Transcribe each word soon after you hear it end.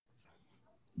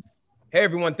Hey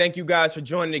everyone, thank you guys for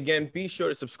joining again. Be sure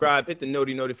to subscribe, hit the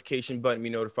notification button, be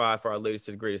notified for our latest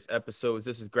to the greatest episodes.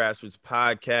 This is Grassroots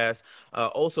Podcast.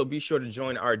 Also, be sure to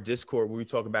join our Discord where we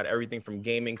talk about everything from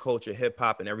gaming, culture, hip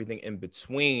hop, and everything in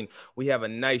between. We have a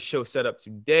nice show set up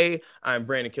today. I'm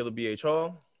Brandon Killer BH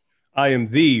Hall. I am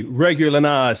the regular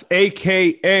Nas,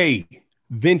 aka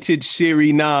Vintage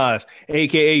Siri Nas,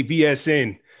 aka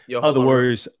VSN. Other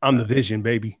words, I'm the Vision,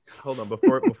 baby. Hold on,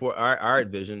 before all right,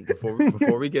 Vision.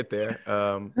 Before we get there,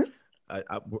 I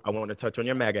want to touch on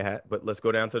your MAGA hat, but let's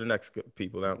go down to the next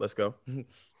people. Now, let's go.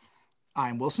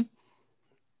 I'm Wilson,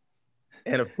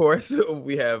 and of course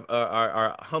we have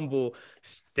our humble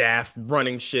staff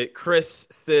running shit. Chris,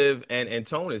 Siv, and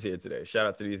Tone is here today. Shout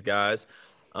out to these guys.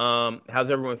 How's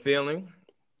everyone feeling?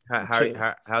 How's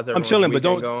everyone? I'm chilling,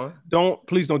 but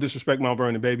please don't disrespect Mount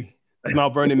Vernon, baby. It's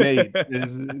Mount Vernon made.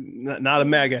 It's not a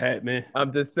MAGA hat, man.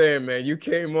 I'm just saying, man. You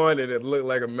came on and it looked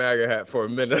like a MAGA hat for a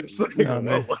minute. Like,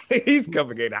 man. He's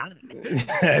coming out.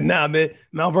 Nah, man.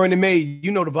 Mount Vernon made. You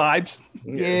know the vibes.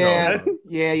 Yeah.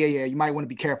 You might want to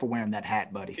be careful wearing that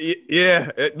hat, buddy.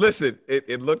 Yeah. Listen,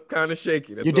 it looked kind of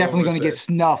shaky. You're definitely going to get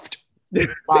snuffed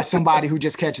by somebody who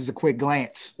just catches a quick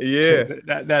glance. Yeah, so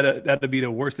that'd be the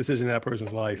worst decision in that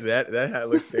person's life. That hat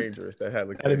looks dangerous.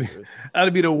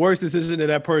 That'd be the worst decision in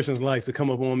that person's life to come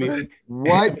up on me.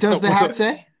 What does the hat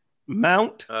say?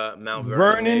 Mount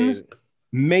Vernon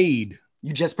made.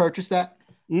 You just purchased that?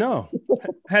 No,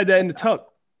 had that in the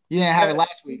tuck. You didn't have it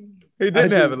last week. He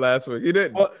didn't have it last week. He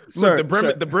didn't. Look, sir,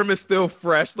 the brim is still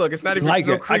fresh. Look, it's not even like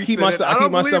no it. I keep my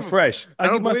stuff fresh. I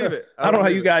don't know how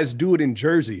you guys do it in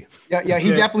Jersey. Yeah. He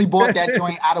definitely bought that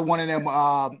joint out of one of them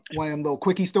little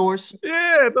quickie stores.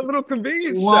 Yeah, the little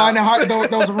convenience shop.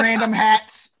 Those random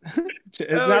hats.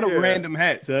 It's not a random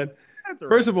hat, son.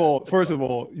 First of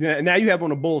all, yeah. Now you have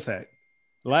on a Bulls hat.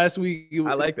 Last week,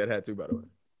 I like that hat too. By the way,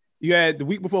 you had the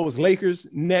week before was Lakers,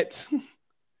 Nets.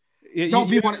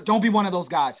 Don't be one of those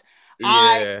guys. Yeah.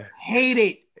 I hate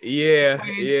it. Yeah,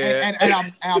 and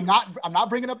I'm not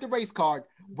bringing up the race card,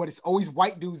 but it's always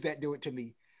white dudes that do it to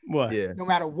me. What? Yeah. No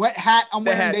matter what hat I'm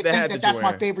wearing, they think that's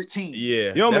my favorite team.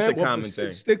 Yeah, yo, that's man, a common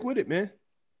thing. Stick with it, man.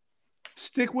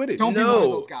 Stick with it. Don't be one of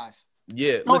those guys.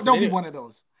 Yeah, don't be one of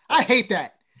those. I hate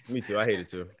that. Me too. I hate it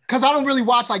too. Because I don't really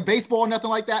watch like baseball or nothing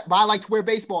like that, but I like to wear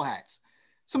baseball hats.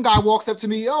 Some guy walks up to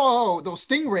me, oh, those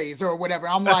stingrays or whatever.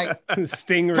 I'm like,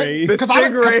 stingrays. Because I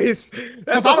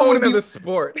don't want to be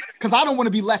sport. Because I don't want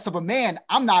to be less of a man.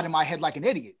 I'm nodding my head like an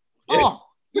idiot. Yeah. Oh,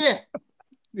 yeah.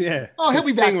 Yeah. Oh, he'll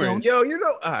be back soon. Yo, you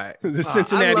know, all right. The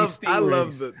Cincinnati Stingrays. I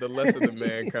love the less of the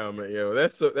man comment, yo.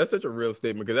 That's such a real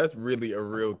statement because that's really a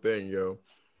real thing, yo.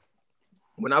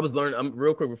 When I was learning,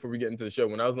 real quick before we get into the show,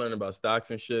 when I was learning about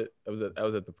stocks and shit, I was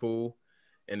at the pool.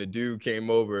 And the dude came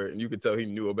over, and you could tell he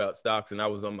knew about stocks. And I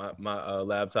was on my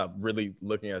laptop really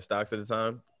looking at stocks at the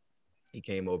time. He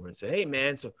came over and said, "Hey,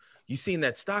 man, so you seen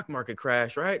that stock market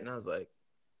crash, right?" And I was like,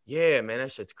 "Yeah, man,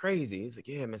 that shit's crazy." He's like,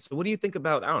 "Yeah, man. So what do you think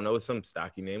about, I don't know, some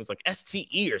stocky name. It's like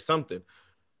STE or something."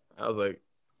 I was like,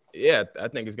 "Yeah, I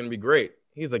think it's going to be great."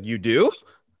 He's like, "You do?"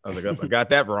 I was like, I got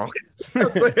that wrong.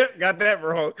 Got that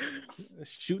wrong.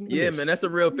 Yeah, man, that's a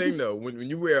real thing though. When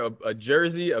you wear a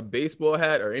jersey, a baseball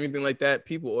hat, or anything like that,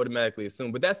 people automatically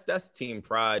assume. But that's team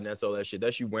pride and that's all that shit.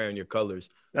 That's you wearing your colors.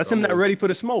 That's him not ready for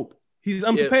the smoke. He's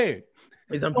unprepared.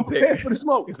 Yeah, he's unprepared for the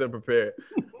smoke. He's unprepared.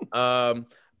 All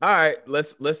right,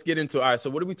 let's get into it. All right,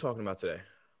 so what are we talking about today?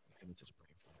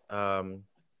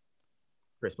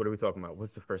 Chris, what are we talking about?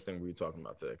 What's the first thing we were talking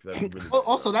about today? Because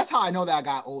also, that's how I know that I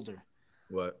got older.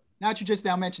 What? Now that you just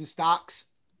now mentioned stocks.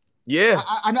 Yeah.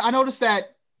 I noticed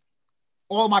that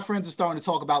all of my friends are starting to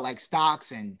talk about like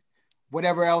stocks and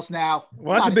whatever else now.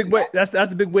 Well, that's a big wave. That's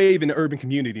the big wave in the urban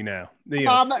community now. But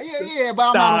I'm not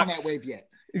on that wave yet.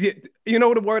 Yeah, you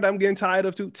know the word I'm getting tired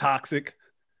of too? Toxic.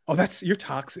 Oh, you're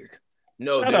toxic.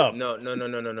 No, Shut up. No.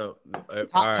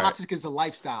 Toxic is a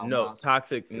lifestyle. No,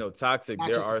 toxic. Not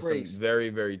there are some very,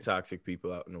 very toxic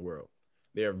people out in the world.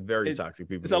 They are very toxic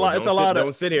people. It's a lot.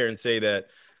 Don't sit here and say that.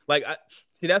 Like,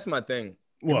 see, that's my thing.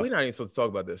 We're not even supposed to talk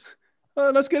about this.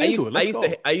 Let's get into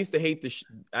it. I used to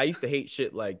hate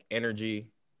shit like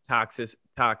energy, toxic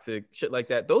shit like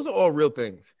that. Those are all real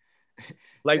things.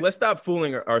 Like, let's stop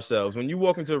fooling ourselves. When you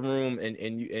walk into a room and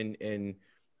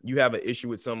you have an issue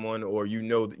with someone, or you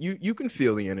know that you can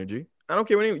feel the energy. I don't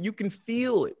care what anyone. You can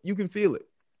feel it.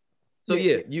 So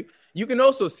you can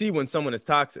also see when someone is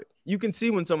toxic. You can see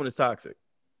when someone is toxic.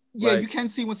 Yeah, you can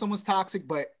see when someone's toxic,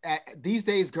 but these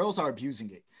days girls are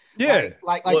abusing it. Yeah,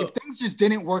 like if things just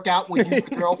didn't work out with you,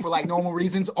 the girl, for like normal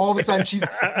reasons, all of a sudden she's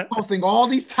posting all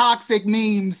these toxic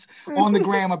memes on the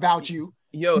gram about you.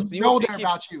 Yo, so they're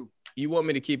about you. you want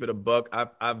me to keep it a buck?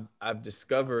 I've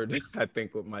discovered, I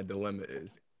think, what my dilemma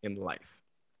is in life.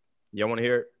 Y'all want to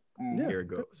hear it? Yeah. Here it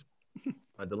goes.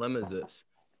 My dilemma is this: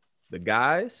 the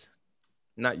guys,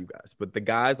 not you guys, but the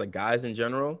guys, like guys in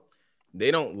general,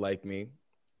 they don't like me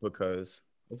because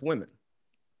of women.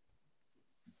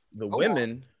 The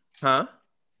women, huh?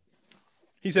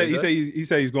 He said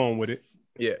he's going with it.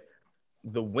 Yeah.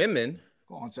 The women,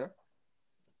 go on, sir,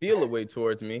 feel a way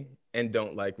towards me and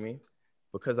don't like me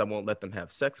because I won't let them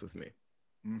have sex with me.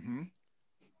 Mm-hmm.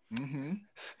 Mm-hmm.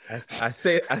 I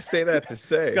say that to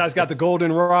say this guy's got the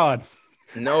golden rod.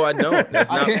 No, I don't. That's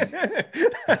not.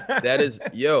 That is,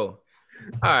 yo.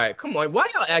 All right, come on. Why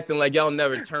y'all acting like y'all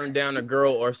never turned down a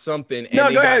girl or something and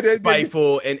they got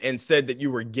spiteful and said that you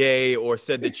were gay or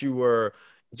said that you were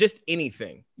just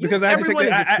anything? Because I had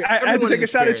to take a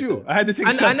shot at you. I had to take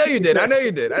a shot. I know you did. I know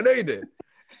you did.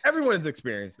 Everyone has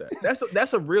experienced that.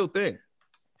 That's a real thing.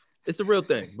 It's a real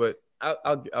thing, but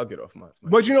I'll get off my.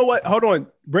 But you know what? Hold on,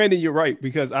 Brandon, you're right,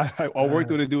 because I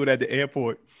worked with a dude at the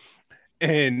airport,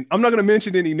 and I'm not gonna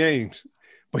mention any names,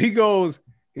 but he goes,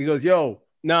 yo,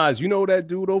 Nas, you know that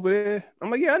dude over there?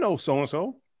 I'm like, yeah, I know so and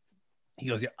so. He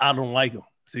goes, yeah, I don't like him.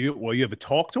 So you ever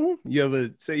talk to him? You ever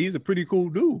say he's a pretty cool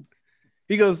dude?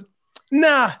 He goes,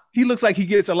 nah, he looks like he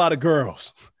gets a lot of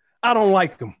girls. I don't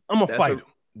like him. I'm gonna fight him.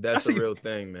 That's a real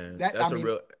thing, man.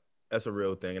 That's a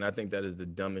real thing, and I think that is the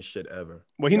dumbest shit ever.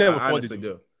 Well, he never honestly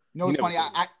do. No, it's funny.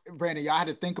 Brandon, y'all had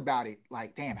to think about it.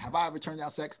 Like, damn, have I ever turned down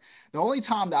sex? The only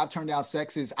time that I've turned down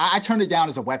sex is I turned it down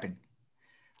as a weapon.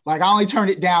 Like, I only turned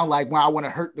it down like when I want to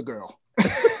hurt the girl. She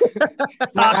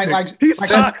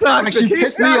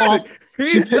pissed me off.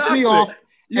 She pissed me off.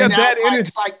 Yeah, bad energy.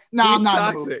 It's like, nah, I'm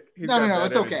not in the mood. No,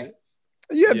 it's okay.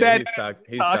 Yeah, bad.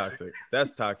 He's toxic.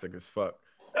 That's toxic as fuck.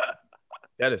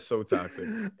 That is so toxic.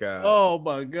 God. Oh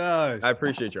my gosh. I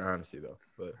appreciate your honesty though.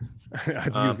 But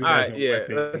all right, yeah.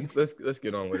 Let's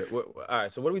get on with it. All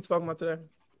right. So what are we talking about today?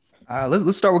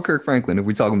 Let's start with Kirk Franklin. If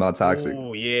we're talking about toxic.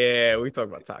 Oh yeah, we talking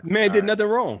about toxic. Man did nothing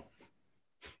wrong.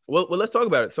 Well, let's talk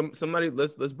about it. Somebody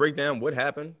let's break down what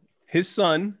happened. His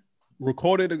son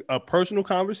recorded a personal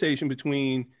conversation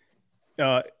between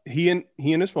he and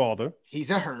his father. He's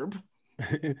a herb.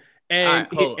 And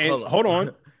hold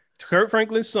on. Kirk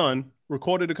Franklin's son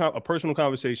recorded a personal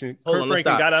conversation. Kirk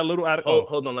Franklin got a little out of.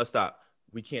 Hold on, let's stop.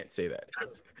 We can't say that.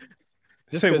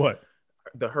 Just say what?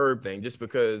 The herb thing, just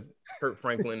because Kirk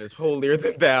Franklin is holier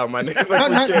than thou, my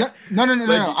nigga.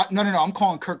 No. I'm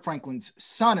calling Kirk Franklin's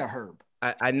son a herb.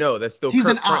 I know that's still. He's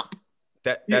an op.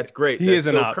 That's great. He is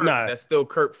an op. That's still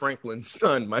Kirk Franklin's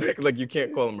son, my nigga. Like you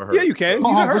can't call him a herb. Yeah, you can.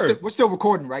 We're still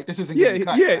recording, right? This isn't getting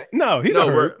cut. Yeah. Right? No, he's a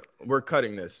herb. We're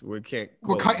cutting this. We can't.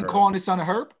 We're calling his son a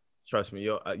herb. Trust me,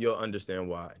 you'll understand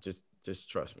why. Just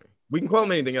trust me. We can call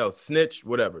him anything else, snitch,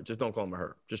 whatever. Just don't call him a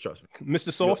herb. Just trust me.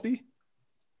 Mr. Softy?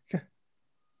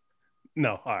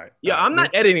 No, all right. Yeah, I'm not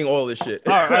editing all this shit.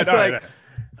 All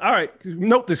right.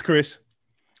 Note this, Chris.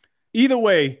 Either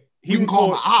way, you can call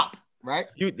him an op, right?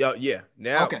 Yeah.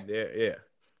 Now, okay.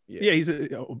 Yeah, he's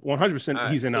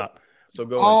 100%. He's an op. So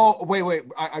go. Oh, wait.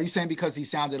 Are you saying because he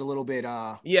sounded a little bit?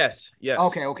 Yes.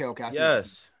 Okay. I see.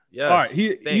 Yes. All right.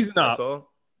 He's an op.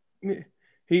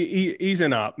 He's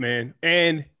an op, man,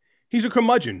 and he's a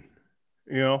curmudgeon.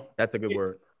 You know, that's a good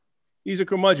word. He's a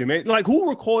curmudgeon, man. Like, who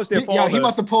records their father? Yo, he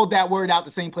must have pulled that word out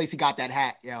the same place he got that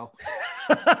hat, yo.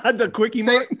 The quickie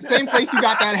same place you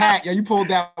got that hat, yo. You pulled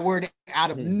that word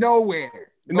out of nowhere.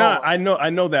 I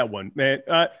know that one, man.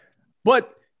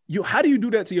 But how do you do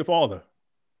that to your father?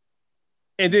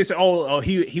 And this,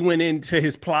 he went into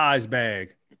his plies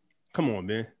bag. Come on,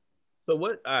 man. So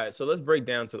what? All right. So let's break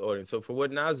down to the audience. So for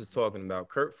what Nas is talking about,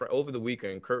 over the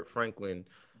weekend, Kirk Franklin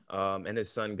and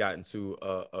his son got into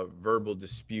a verbal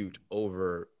dispute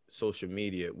over social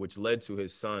media, which led to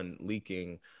his son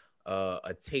leaking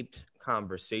a taped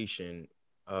conversation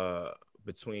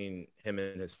between him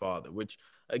and his father, which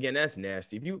again, that's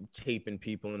nasty. If you taping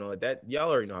people and all that, y'all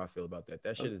already know how I feel about that.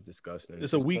 That shit is disgusting.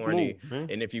 It's a weak move, man.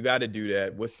 And if you got to do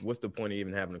that, what's the point of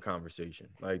even having a conversation?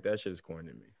 Like that shit is corny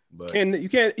to me. But and you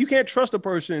can't trust a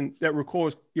person that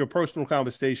records your personal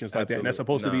conversations like that. And that's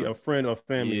supposed to be a friend or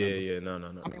family member. Yeah, no.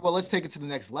 I mean, well, let's take it to the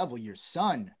next level. Your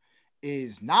son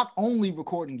is not only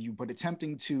recording you, but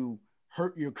attempting to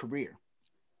hurt your career.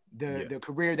 The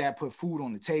career that put food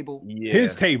on the table,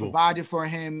 his table, provided for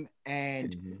him,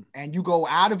 and you go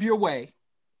out of your way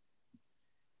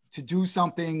to do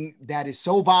something that is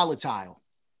so volatile,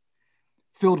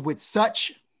 filled with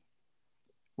such,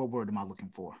 what word am I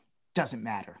looking for? Doesn't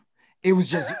matter. It was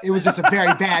just a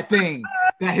very bad thing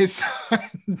that his son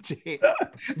did.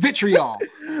 Vitriol.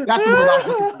 That's the word I was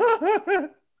looking for.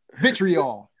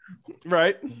 Vitriol.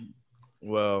 Right.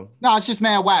 Well, No, it's just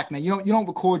mad whack, man. You don't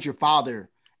record your father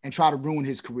and try to ruin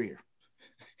his career.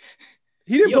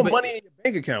 He didn't put money in your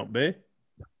bank account, man.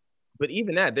 But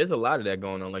even that, there's a lot of that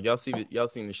going on. Like y'all seen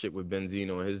the shit with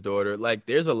Benzino and his daughter. Like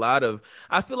there's a lot of.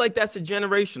 I feel like that's a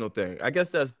generational thing. I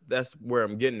guess that's where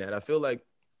I'm getting at. I feel like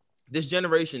this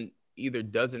generation either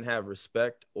doesn't have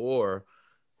respect or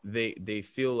they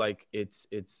feel like it's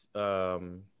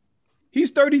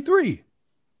He's 33.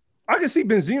 I can see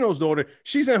Benzino's daughter.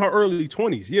 She's in her early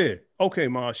 20s. Yeah. Okay,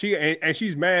 Ma.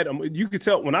 She's mad. You could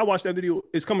tell when I watched that video,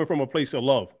 it's coming from a place of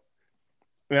love.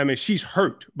 I mean, she's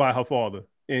hurt by her father.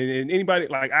 And anybody,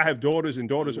 like I have daughters, and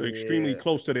daughters are extremely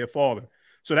close to their father.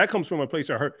 So that comes from a place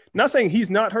of hurt. Not saying he's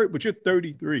not hurt, but you're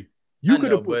 33. You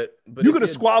could have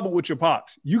squabbled with your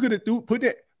pops. You could have put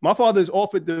that. My father has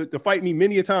offered to fight me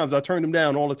many a times. I turned him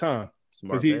down all the time.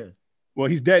 Smart man. Well,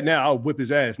 he's dead now. I'll whip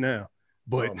his ass now.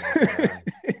 But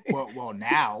well,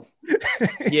 now.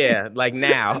 Yeah, like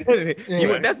now.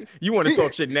 You want to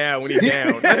talk shit now when he's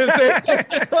down. What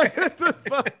the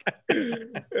fuck?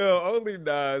 Yo, only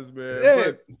Nas, man.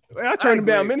 Yeah, I turned him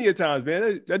down many a times,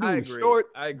 man. That dude was short.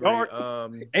 I agree. Dark,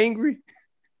 angry.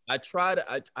 I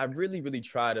really, really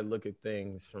try to look at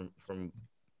things from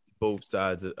both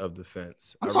sides of the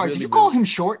fence. I'm sorry, did you call him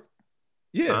short?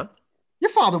 Yeah. Huh?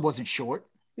 Your father wasn't short.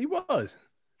 He was.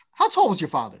 How tall was your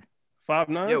father?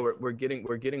 5'9". Yeah, we're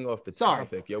getting off the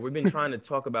topic. Yo, we've been trying to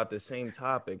talk about the same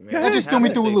topic, man. That just threw me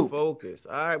through a loop. Focus.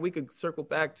 All right, we could circle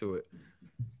back to it.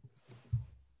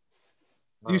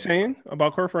 You saying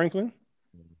about Kirk Franklin?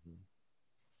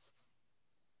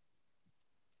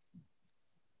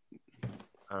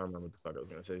 I don't remember what the fuck I was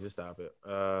gonna say. Just stop it.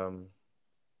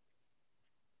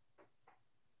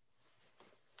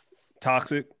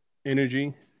 Toxic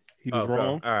energy. He was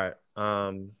wrong. All right.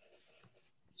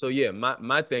 So yeah,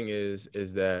 my thing is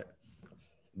that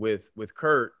with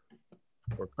Kirk,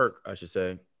 I should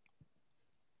say,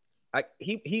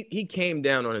 he came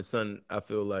down on his son. I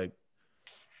feel like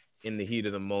in the heat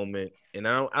of the moment, and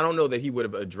I don't know that he would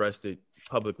have addressed it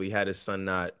publicly had his son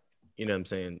not, you know what I'm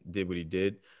saying, did what he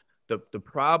did. The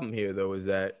problem here though is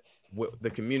that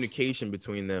the communication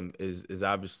between them is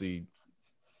obviously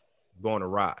going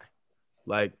awry.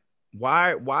 Like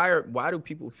why do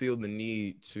people feel the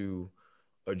need to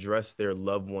address their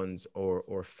loved ones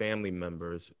or family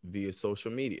members via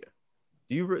social media?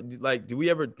 Do we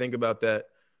ever think about that?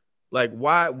 Like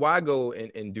why go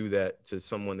and do that to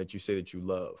someone that you say that you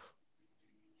love?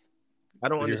 I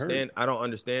don't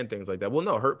understand things like that. Well,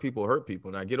 no, hurt people,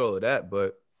 and I get all of that,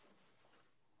 but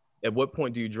at what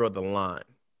point do you draw the line?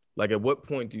 Like at what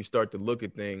point do you start to look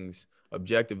at things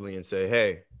objectively and say,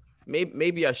 hey,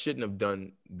 maybe I shouldn't have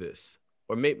done this,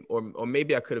 or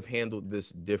maybe I could have handled this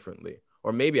differently,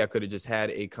 or maybe I could have just had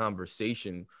a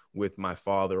conversation with my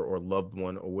father or loved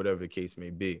one or whatever the case may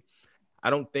be.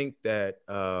 I don't think that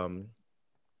I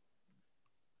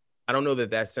don't know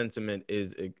that sentiment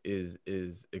is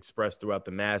expressed throughout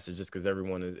the masses just because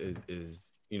everyone is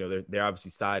you know, they're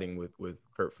obviously siding with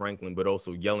Kirk Franklin, but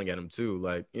also yelling at him too.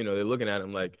 Like, you know, they're looking at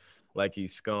him like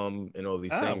he's scum and all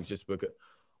these things just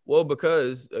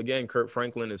because again, Kirk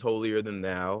Franklin is holier than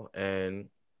thou. And,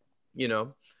 you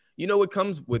know what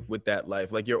comes with that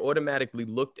life. Like you're automatically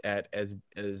looked at as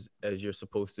you're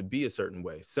supposed to be a certain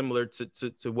way, similar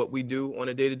to what we do on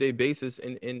a day-to-day basis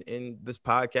in this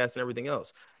podcast and everything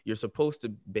else. You're supposed to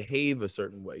behave a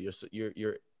certain way.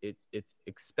 It's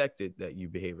expected that you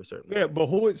behave a certain way. Yeah, but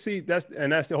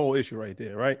that's the whole issue right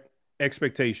there, right?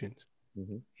 Expectations.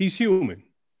 Mm-hmm. He's human.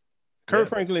 Kirk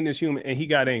Franklin is human, and he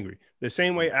got angry. The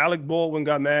same way Alec Baldwin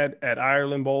got mad at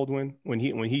Ireland Baldwin when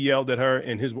he yelled at her,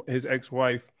 and his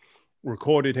ex-wife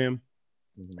recorded him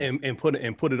and put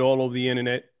it all over the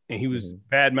internet, and he was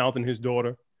bad-mouthing his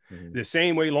daughter. Mm-hmm. The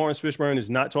same way Lawrence Fishburne is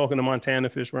not talking to Montana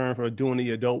Fishburne for doing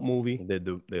the adult movie. They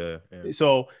do, yeah.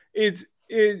 So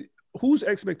whose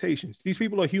expectations? These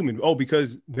people are human. Oh,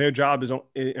 because their job is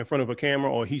in front of a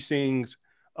camera, or he sings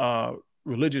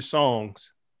religious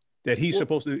songs that he's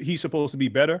supposed to be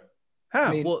better. How?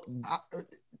 I mean,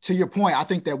 to your point, I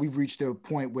think that we've reached a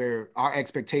point where our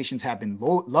expectations have been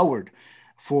lowered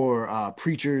for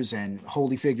preachers and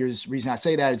holy figures. The reason I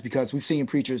say that is because we've seen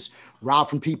preachers rob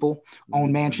from people,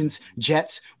 own mansions,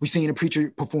 jets. We've seen a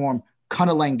preacher perform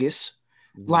cunnilingus.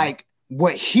 Like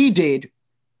what he did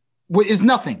is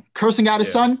nothing. Cursing out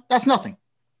his son, that's nothing.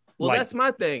 Well, that's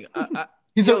my thing.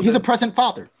 He's a present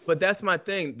father. But that's my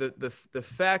thing. The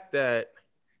fact that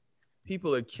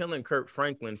people are killing Kirk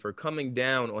Franklin for coming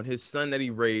down on his son that he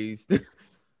raised,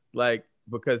 like,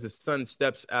 because his son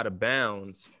steps out of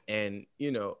bounds. And,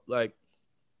 you know, like,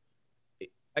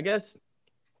 I guess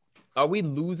are we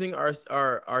losing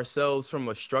ourselves from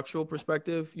a structural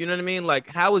perspective? You know what I mean? Like,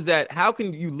 how is that? How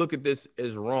can you look at this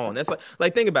as wrong? That's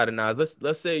like think about it, Nas.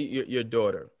 Let's say your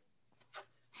daughter,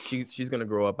 she's gonna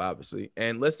grow up, obviously,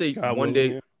 and let's say one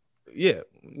day, yeah,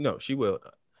 no, she will,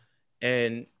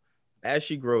 and as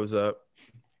she grows up,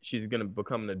 she's gonna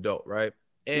become an adult, right?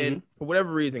 And for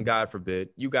whatever reason, God forbid,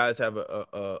 you guys have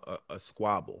a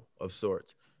squabble of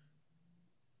sorts.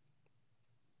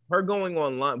 Her going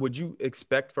online, would you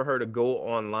expect for her to go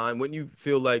online? Wouldn't you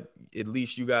feel like at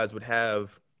least you guys would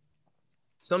have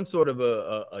some sort of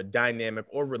a dynamic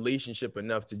or relationship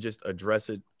enough to just address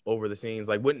it over the scenes?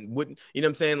 Like, wouldn't you know what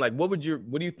I'm saying? Like, what do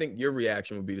you think your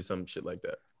reaction would be to some shit like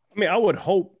that? I mean, I would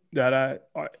hope that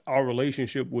our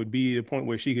relationship would be the point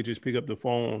where she could just pick up the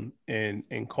phone and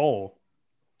call.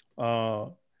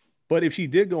 But if she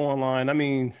did go online, I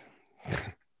mean,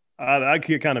 I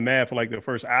get kind of mad for like the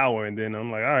first hour, and then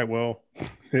I'm like, all right, well,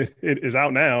 it is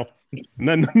out now.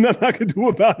 Nothing I can do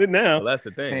about it now. Well, that's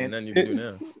the thing. Man, nothing you can do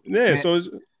now. Yeah. So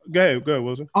go ahead,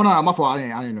 Wilson. Oh no, my fault.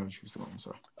 I didn't know what you were saying.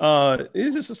 Sorry.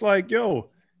 It's just like, yo,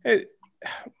 hey,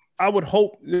 I would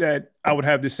hope that I would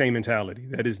have the same mentality.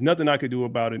 That there's nothing I could do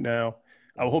about it now.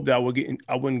 I would hope that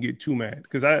I wouldn't get too mad,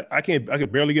 because I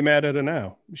could barely get mad at her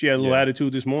now. She had a little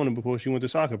attitude this morning before she went to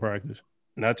soccer practice,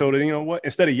 and I told her, you know what?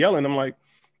 Instead of yelling, I'm like,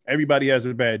 everybody has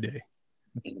a bad day,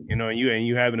 you know, and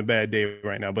you having a bad day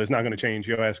right now, but it's not going to change.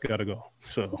 Your ass got to go.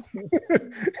 So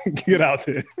get out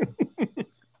there.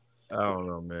 I don't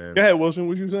know, man. Go ahead, Wilson.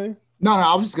 What you saying? No,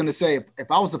 I was just gonna say,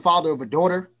 if I was the father of a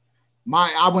daughter,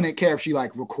 I wouldn't care if she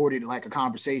like recorded like a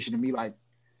conversation of me like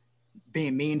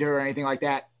being mean to her or anything like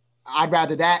that. I'd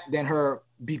rather that than her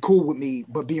be cool with me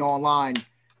but be online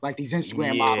like these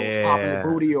Instagram models popping her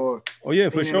booty or for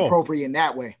being sure, inappropriate in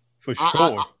that way. For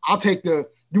sure. I'll take the.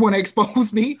 You want to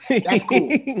expose me? That's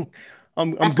cool.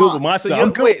 I'm good with my stuff.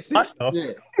 I'm good with my stuff.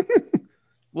 Yeah.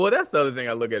 Well, that's the other thing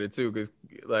I look at it too, because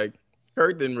like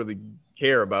Kirk didn't really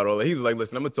care about all that. He was like,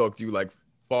 listen, I'm gonna talk to you like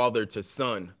father to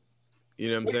son. You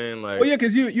know what I'm saying? Like, well, yeah,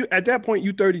 because you at that point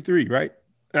you 33, right?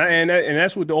 And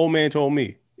that's what the old man told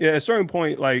me. Yeah, at a certain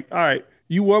point, like, all right,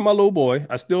 you were my little boy.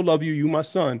 I still love you. You my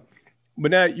son,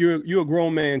 but now you're a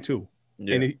grown man too.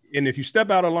 Yeah. And if you step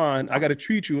out of line, I got to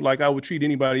treat you like I would treat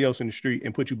anybody else in the street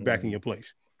and put you back in your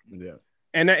place. Yeah.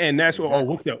 And that's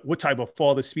what type of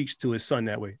father speaks to his son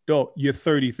that way? Dog, you're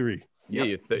 33. Yeah,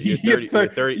 you're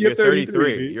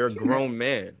 33. You're a grown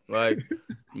man. Like,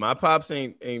 my pops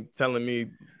ain't telling me,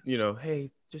 you know,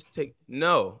 hey, just take.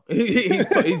 No,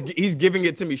 he's giving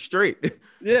it to me straight.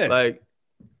 Yeah, like,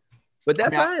 but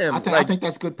that's how I am. I think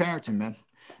that's good parenting, man.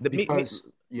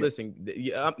 Listen,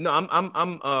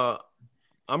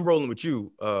 I'm rolling with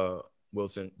you,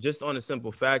 Wilson. Just on a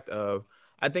simple fact of,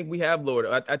 I think we have lowered.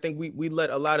 I think we let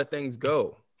a lot of things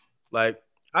go. Like,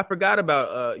 I forgot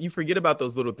about you forget about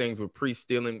those little things with priests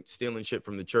stealing shit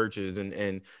from the churches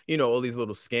and you know, all these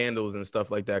little scandals and stuff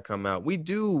like that come out. We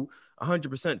do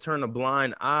 100% turn a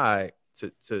blind eye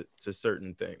to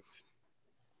certain things.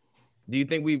 Do you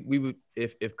think we would,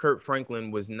 if Kirk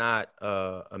Franklin was not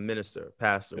a minister,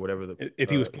 pastor, whatever if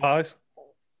he was Plies?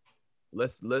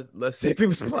 Let's say if he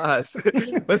was Plies.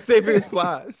 Let's say if he was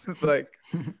Plies. Like,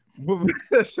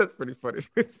 that's just pretty funny.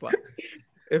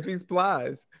 If he's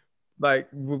Plies, like,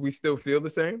 would we still feel the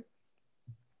same?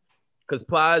 Because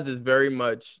Plies is very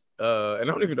much, and I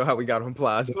don't even know how we got on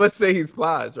Plies. Let's say he's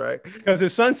Plies, right? Because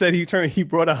his son said he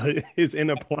brought out his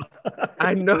inner Plies.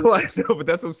 I know, but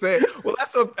that's what I'm saying. Well,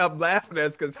 that's what I'm laughing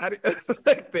at, because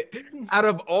out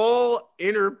of all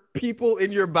inner people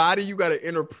in your body, you got an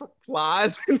inner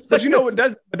Plies. But you know what?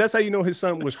 That's how you know his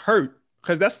son was hurt,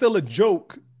 because that's still a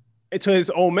joke to his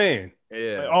old man.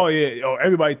 Yeah. Like,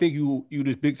 everybody think you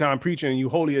this big time preacher and you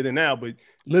holier than thou, but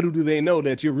little do they know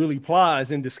that you're really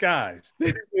Plies in disguise.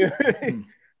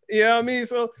 Yeah, I mean,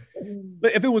 so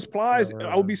but if it was Plies,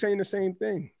 I would be saying the same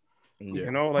thing. Yeah.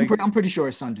 You know, like, I'm pretty sure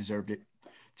his son deserved it.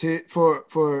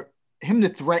 For him to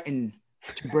threaten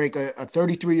to break a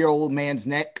 33-year-old man's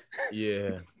neck.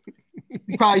 Yeah.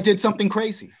 He probably did something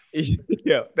crazy.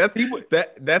 Yeah,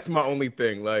 that's my only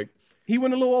thing. Like, he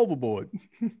went a little overboard.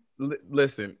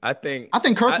 Listen, I think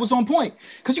Kirk was on point,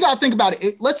 because you got to think about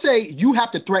it. Let's say you have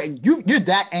to threaten, you're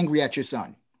that angry at your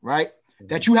son, right? Mm-hmm.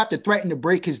 That you have to threaten to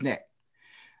break his neck.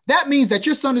 That means that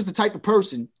your son is the type of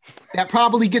person that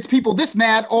probably gets people this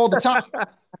mad all the time.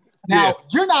 Now,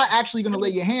 You're not actually going to lay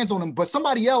your hands on him, but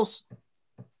somebody else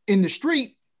in the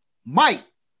street might.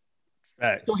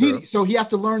 Right, so he has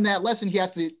to learn that lesson. He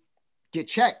has to get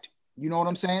checked. You know what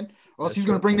I'm saying? Or else he's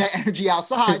going to bring that energy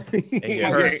outside and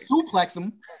suplex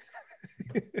him.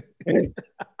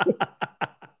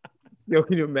 Yo,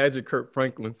 can you imagine Kirk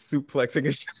Franklin suplexing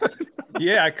his son?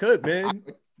 Yeah, I could, man.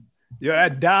 Yo,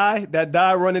 that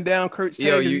dye running down Kurt's head.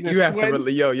 Yo, you have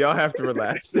to y'all have to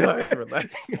relax. Y'all have to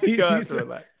relax.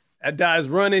 That dye's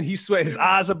running. He's sweating. His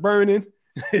eyes are burning.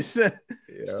 His son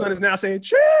is now saying,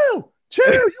 "Chill,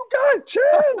 you got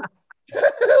chill,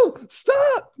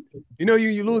 stop." You know,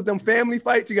 you lose them family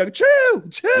fights. You got chill.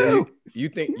 Yeah, you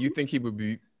think he would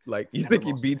be like? You think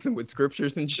he beats him with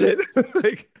scriptures and shit?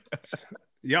 Like,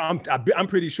 yeah, I'm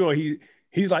pretty sure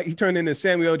he's like he turned into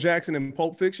Samuel Jackson in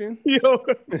Pulp Fiction. Yo.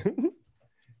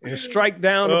 And strike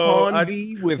down upon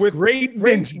thee with great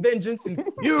vengeance and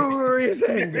furious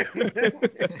anger.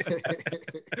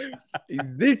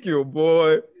 Ezekiel,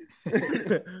 boy.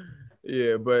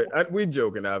 Yeah, but we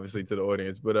joking obviously to the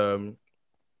audience, but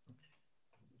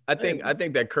I think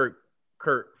that Kirk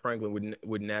Franklin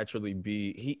would naturally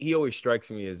be. He always strikes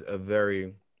me as a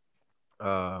very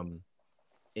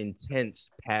intense,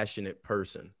 passionate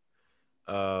person.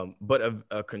 But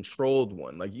a controlled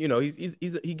one. Like, you know,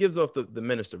 he gives off the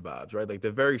minister vibes, right? Like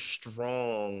the very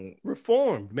strong,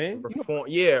 reformed man.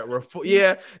 Yeah,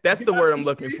 that's the word I'm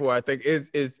looking for. I think is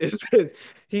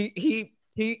he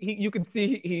you can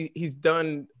see he's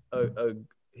done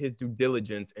his due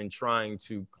diligence in trying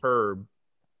to curb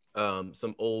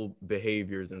some old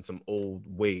behaviors and some old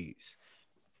ways,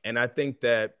 and I think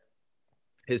that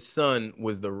his son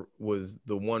was the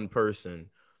one person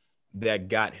that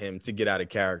got him to get out of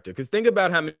character. Because think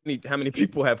about how many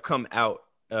people have come out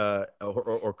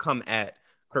or come at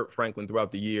Kirk Franklin throughout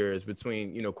the years,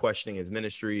 between, you know, questioning his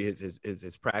ministry,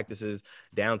 his practices,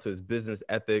 down to his business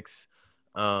ethics,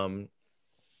 to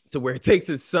where it takes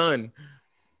his son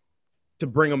to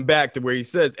bring him back to where he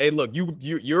says, "Hey, look,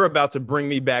 you're about to bring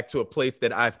me back to a place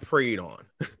that I've prayed on,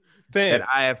 fam. that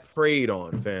I have prayed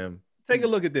on, fam." Take a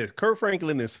look at this. Kirk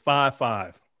Franklin is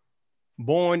 5'5".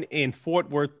 Born in Fort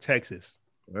Worth, Texas,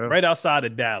 right outside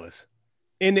of Dallas.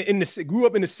 Grew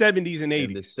up in the 70s and 80s.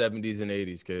 In the 70s and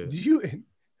 80s, kids.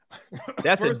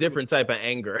 That's a different type of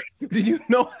anger. Do you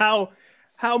know how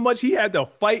much he had to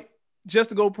fight just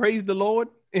to go praise the Lord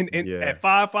at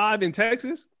 5'5" in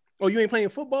Texas? Oh, you ain't playing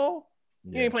football?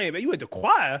 Yeah. You ain't playing, but you at the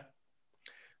choir.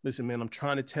 Listen, man, I'm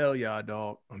trying to tell y'all,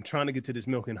 dog. I'm trying to get to this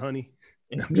milk and honey.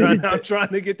 I'm trying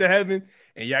to get to heaven,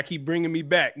 and y'all keep bringing me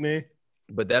back, man.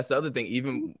 But that's the other thing.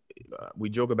 Even we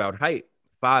joke about height,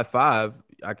 5'5".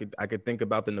 I could think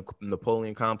about the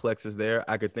Napoleon complexes there.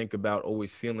 I could think about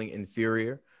always feeling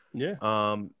inferior. Yeah.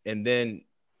 And then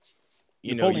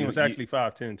Napoleon was actually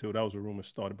 5'10" too. That was a rumor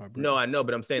started by Britain. No, I know,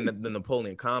 but I'm saying that the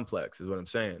Napoleon complex is what I'm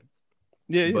saying.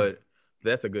 Yeah. But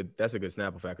that's a good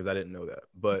Snapple fact, because I didn't know that.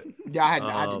 But yeah,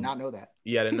 I did not know that.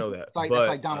 Yeah, I didn't know that. That's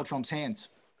like Donald Trump's hands.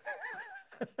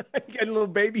 You got little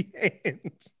baby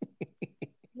hands.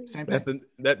 Same thing.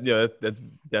 That's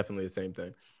definitely the same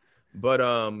thing. But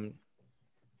I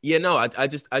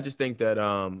just think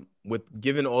that with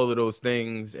given all of those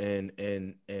things and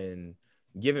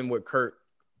given what Kurt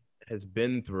has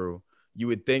been through, you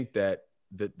would think that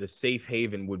the safe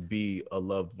haven would be a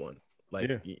loved one, like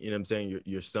you know what I'm saying,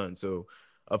 your son. So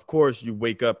of course you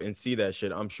wake up and see that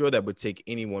shit. I'm sure that would take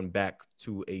anyone back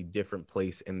to a different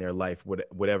place in their life,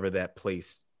 whatever that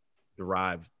place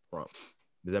derived from.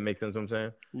 Does that make sense what I'm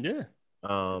saying? Yeah.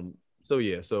 So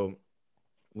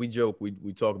we joke,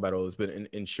 we talk about all this, but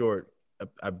in short,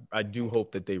 I do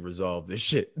hope that they resolve this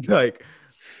shit.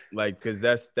 like because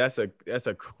that's a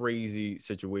crazy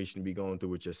situation to be going through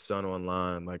with your son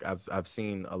online. Like I've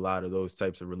seen a lot of those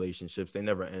types of relationships. They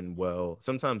never end well.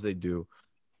 Sometimes they do,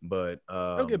 but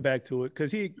I'll get back to it,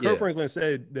 because Kirk Franklin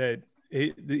said that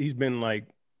he's been like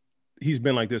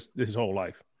this his whole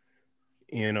life.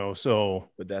 You know, so.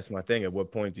 But that's my thing. At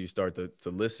what point do you start to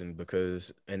listen?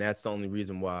 And that's the only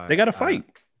reason why they got to fight.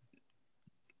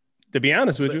 To be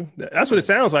honest with you, that's what it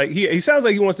sounds like. He sounds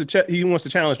like he wants to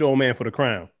challenge the old man for the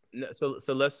crown. So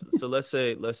let's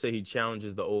say he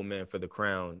challenges the old man for the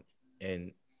crown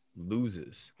and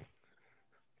loses.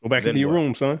 Go back into your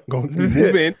room, son. Go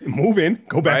move in.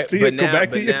 Go back to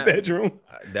your bedroom.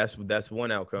 That's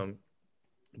one outcome.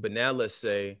 But now let's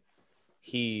say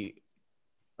he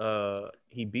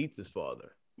beats his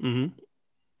father. Mm-hmm.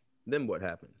 Then what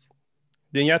happens?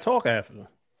 Then y'all talk after.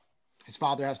 His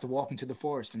father has to walk into the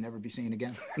forest and never be seen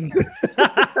again.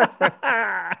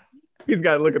 He's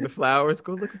got to look at the flowers.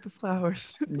 Go look at the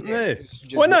flowers. Yeah.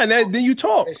 Why not? Then you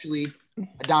talk. Especially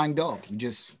a dying dog. You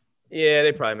just. Yeah,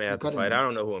 they probably may have to fight. I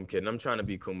don't know who I'm kidding. I'm trying to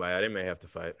be kumbaya. They may have to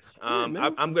fight. I'm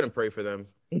going to pray for them.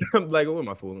 I'm like, who am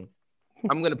I fooling?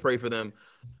 I'm going to pray for them.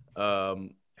 I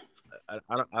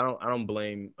don't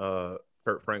blame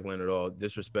Kirk Franklin at all.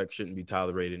 Disrespect shouldn't be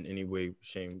tolerated in any way,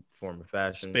 shape, form, or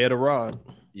fashion. Spare the rod.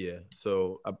 Yeah.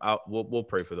 So we'll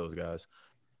pray for those guys.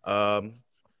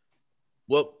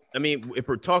 Well, I mean, if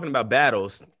we're talking about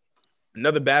battles,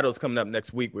 another battle is coming up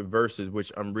next week with Versus, which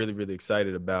I'm really, really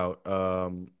excited about.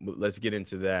 Let's get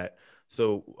into that.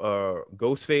 So,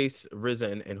 Ghostface,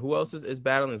 RZA, and who else is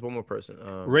battling? There's one more person.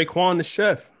 Raekwon the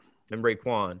chef. And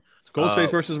Raekwon.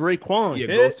 Ghostface versus Raekwon. Yeah,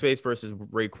 Ghostface versus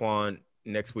Raekwon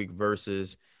next week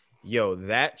versus. Yo,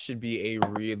 that should be a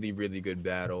really, really good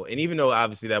battle. And even though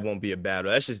obviously that won't be a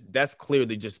battle, that's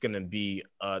clearly just gonna be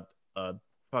a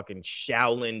fucking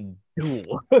Shaolin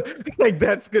duel. Like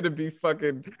that's gonna be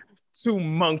fucking two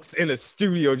monks in a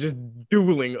studio just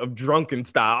dueling of drunken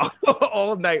style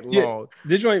all night long.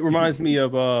 This joint reminds me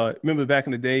of remember back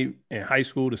in the day in high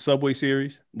school, the Subway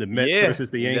Series, the Mets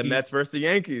versus the Yankees. The Mets versus the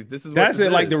Yankees. This is that's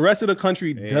it. Like the rest of the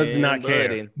country does not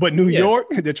care, but New York,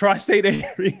 the tri-state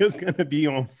area is gonna be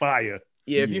on fire.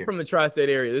 Yeah, if you're from the tri-state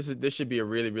area, this should be a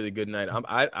really, really good night.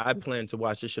 I plan to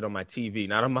watch this shit on my TV,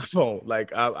 not on my phone.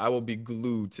 Like I will be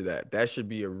glued to that. That should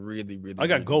be a really, really. I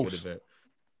got really Ghost. Good event.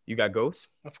 You got Ghost?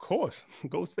 Of course,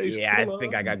 Ghostface. Yeah, Killer. I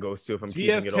think I got Ghost too. If I'm GFK,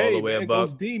 keeping it all the way man,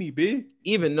 above. Ghost Dini, B.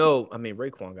 Even though I mean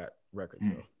Raekwon got records,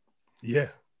 though. Yeah,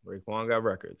 Raekwon got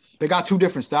records. They got two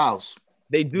different styles.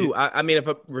 They do. Yeah. I mean,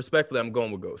 respectfully, I'm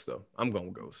going with Ghost though. I'm going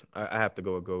with Ghost. I have to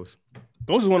go with Ghost.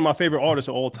 Ghost is one of my favorite artists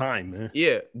of all time, man.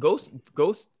 Yeah, Ghost.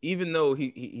 Even though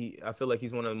he I feel like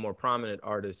he's one of the more prominent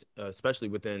artists, especially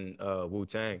within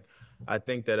Wu-Tang. I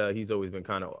think that he's always been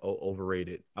kind of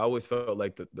overrated. I always felt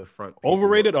like the front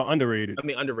overrated or underrated. I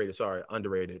mean, underrated. Sorry,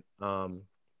 underrated.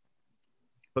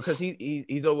 Because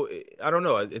he's over. I don't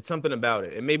know. It's something about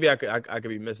it, and maybe I could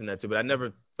be missing that too. But I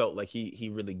never felt like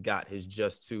he really got his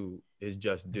just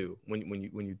due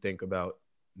when you think about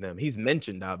them. He's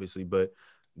mentioned obviously, but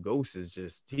Ghost is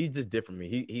he's just different from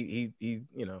me.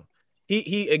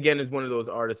 He again is one of those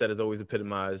artists that has always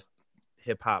epitomized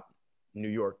hip hop New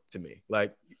York to me.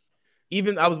 Like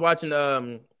even I was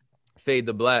watching Fade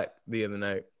to Black the other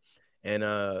night.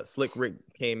 And Slick Rick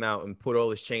came out and put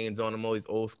all his chains on him, all these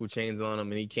old school chains on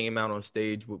him, and he came out on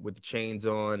stage with the chains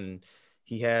on, and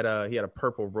he had a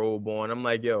purple robe on. I'm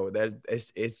like, yo,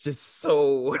 it's just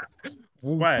so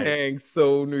Wu-Tang,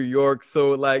 so New York,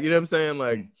 so like, you know what I'm saying?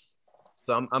 Like,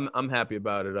 so I'm happy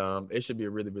about it. It should be a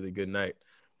really, really good night.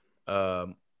 I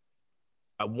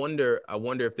wonder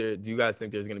if do you guys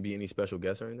think there's gonna be any special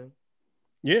guests or anything?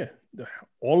 Yeah,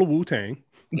 all of Wu-Tang.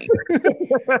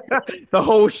 The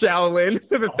whole Shaolin,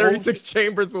 the 36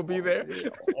 chambers will be there.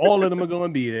 All of them are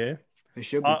going to be there. They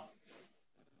should be.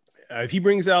 If he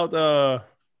brings out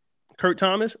Carl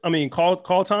Thomas.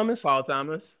 Carl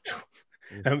Thomas.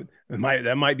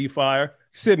 that might be fire.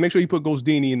 Sid, make sure you put Ghost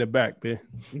Dini in the back, man.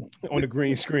 On the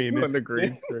green screen, man. On the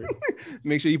green screen.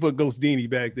 Make sure you put Ghost Dini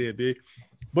back there, man.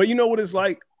 But you know what it's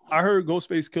like? I heard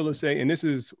Ghostface Killer say, and this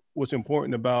is what's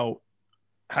important about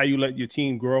how you let your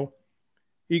team grow.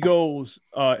 He goes,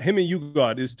 him and you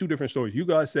God, there's two different stories. You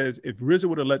God says if RZA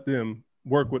would have let them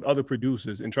work with other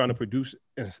producers and trying to produce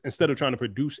instead of trying to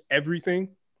produce everything,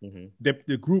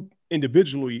 the group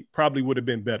individually probably would have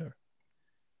been better.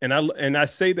 And I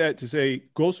say that to say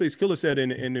Ghostface Killer said in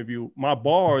the interview, my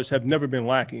bars have never been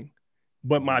lacking,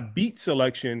 but my beat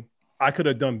selection I could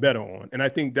have done better on, and I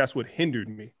think that's what hindered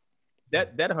me.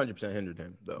 That 100% hindered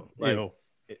him though. Like,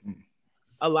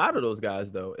 a lot of those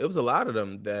guys, though, it was a lot of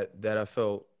them that I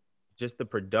felt just the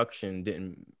production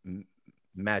didn't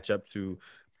match up to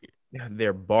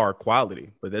their bar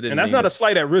quality. But that didn't. And that's not a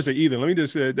slight at RZA either. Let me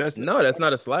just say that's not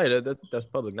a slight. That's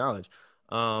public knowledge.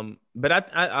 But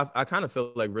I kind of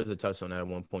feel like RZA touched on that at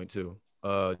one point too.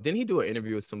 Didn't he do an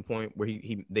interview at some point where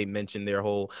they mentioned their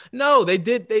whole? No, they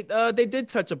did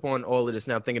touch upon all of this.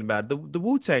 Now thinking about it, the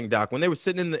Wu-Tang doc when they were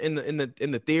sitting in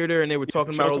the theater and they were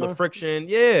talking about all the friction.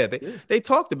 Yeah, they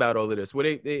talked about all of this.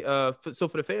 Where so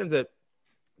for the fans that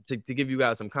to give you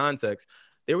guys some context,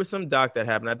 there was some doc that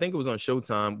happened. I think it was on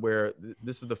Showtime where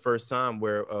this was the first time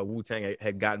where Wu-Tang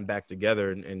had gotten back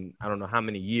together in I don't know how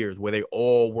many years where they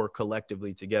all were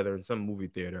collectively together in some movie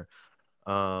theater.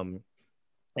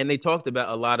 And they talked about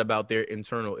a lot about their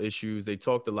internal issues. They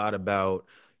talked a lot about,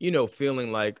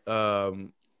 feeling like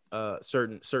certain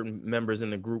members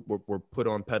in the group were put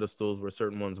on pedestals where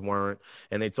certain ones weren't.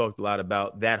 And they talked a lot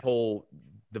about that whole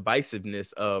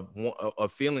divisiveness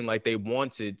of feeling like they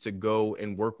wanted to go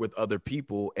and work with other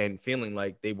people and feeling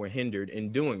like they were hindered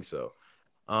in doing so.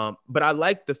 But I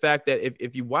like the fact that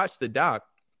if you watch the doc,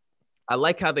 I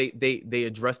like how they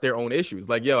address their own issues.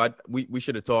 Like, we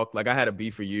should have talked. Like, I had a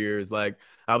beef for years. Like,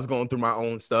 I was going through my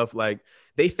own stuff. Like,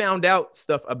 they found out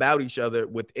stuff about each other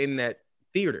within that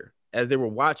theater as they were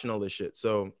watching all this shit.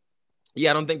 So,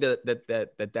 yeah, I don't think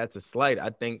that's a slight. I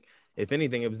think, if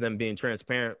anything, it was them being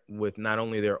transparent with not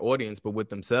only their audience but with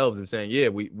themselves and saying, yeah,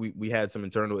 we had some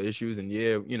internal issues, and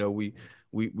yeah, we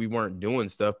we weren't doing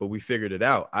stuff, but we figured it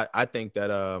out. I think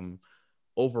that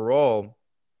overall,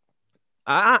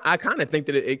 I kind of think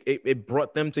that it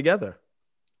brought them together.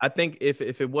 I think if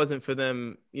it wasn't for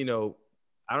them, you know,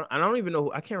 I don't even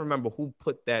know. I can't remember who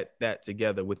put that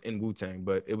together within Wu-Tang,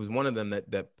 but it was one of them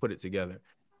that put it together.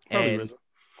 Probably And RZA.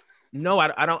 no,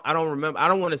 I don't remember. I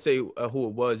don't want to say who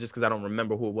it was just because I don't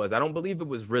remember who it was. I don't believe it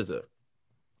was RZA.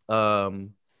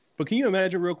 But can you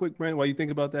imagine real quick, Brandon, while you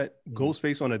think about that,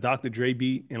 Ghostface on a Dr. Dre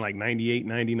beat in like 98,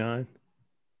 99?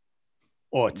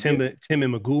 Or Tim and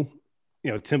Magoo,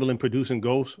 you know, Timbaland producing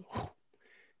Ghost.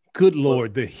 Good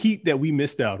Lord, the heat that we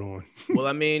missed out on. Well,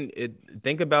 I mean,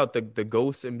 think about the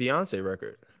Ghost and Beyonce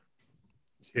record.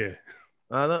 Yeah.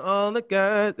 All the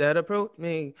guys that approach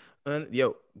me.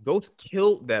 Yo, Ghost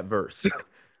killed that verse.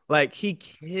 Like, he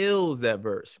kills that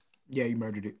verse. Yeah, he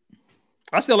murdered it.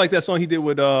 I still like that song he did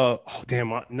with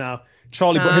him and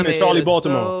Charlie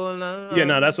Baltimore. Yeah,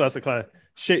 no, that's a class.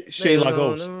 Shay La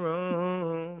Ghost.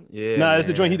 Yeah. Nah, it's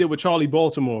the joint he did with Charlie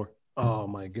Baltimore. Oh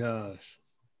my gosh.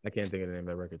 I can't think of the name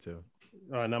of that record too.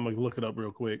 All right, now I'm gonna look it up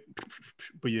real quick.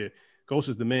 But yeah, Ghost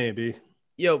is the man, B.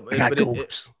 Yo, but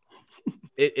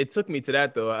it took me to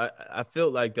that though. I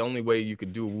felt like the only way you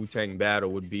could do a Wu-Tang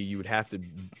battle would be you would have to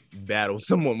battle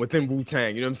someone within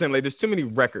Wu-Tang. You know what I'm saying? Like, there's too many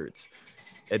records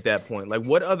at that point. Like,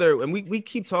 what other, and we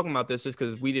keep talking about this just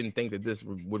because we didn't think that this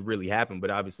would really happen, but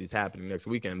obviously it's happening next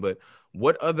weekend. But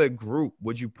what other group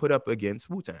would you put up against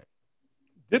Wu-Tang?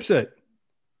 Dipset.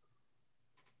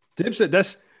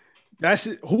 That's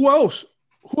it. Who else?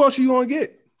 Who else are you gonna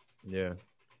get? Yeah.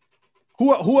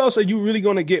 Who else are you really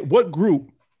gonna get? What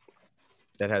group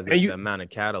that has that amount of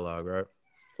catalog, right?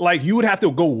 Like, you would have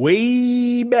to go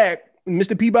way back,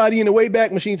 Mr. Peabody in the way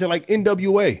back machine, to like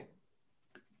NWA.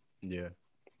 Yeah.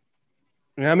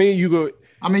 You know what I mean?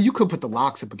 You could put the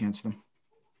Locks up against them.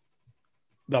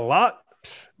 The Lock?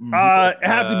 It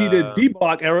have to be the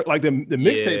D-Block era, like the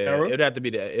mixtape era. It would have to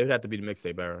be the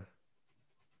mixtape era.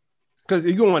 Because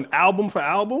you're going album for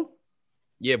album?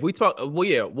 Yeah, if we talk,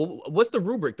 what's the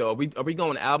rubric though? Are we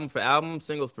going album for album,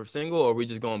 singles for single, or are we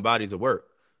just going bodies of work?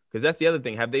 Because that's the other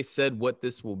thing. Have they said what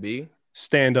this will be?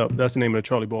 Stand Up. That's the name of the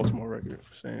Charlie Baltimore record.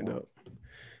 Stand Up.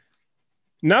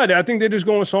 No, I think they're just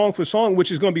going song for song,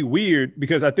 which is going to be weird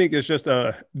because I think it's just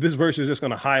this verse is just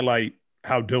going to highlight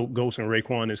how dope Ghost and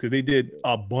Raekwon is because they did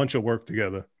a bunch of work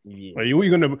together. Yeah. Like,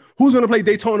 who's going to play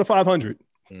Daytona 500?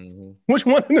 Mm-hmm. Which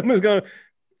one of them is going to?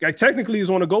 Like, technically,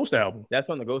 is on a Ghost album. That's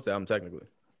on the Ghost album, technically.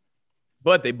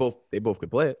 But they both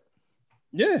could play it.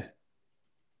 Yeah.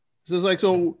 So it's like,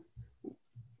 so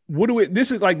what do we? This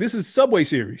is Subway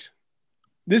Series.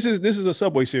 This is a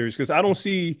Subway Series because I don't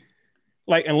see,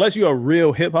 like, unless you're a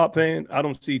real hip hop fan, I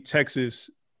don't see Texas,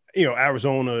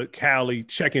 Arizona, Cali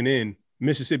checking in,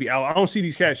 Mississippi. I don't see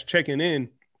these cats checking in.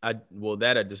 I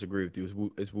disagree with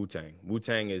you. It's Wu-Tang.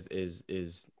 Wu-Tang is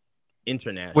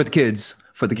international with kids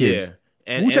for the kids. Yeah.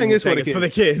 And Wu-Tang is for the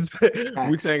kids.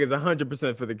 Wu-Tang is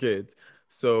 100% for the kids.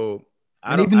 So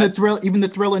even the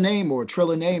Thriller name or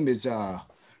Triller name is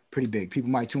pretty big.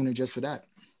 People might tune in just for that.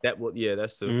 That's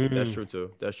true.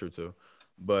 That's true too.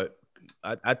 But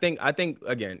I think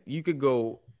again, you could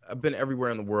go. I've been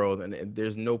everywhere in the world, and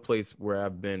there's no place where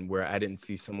I've been where I didn't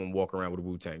see someone walk around with a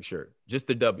Wu-Tang shirt. Just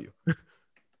the W,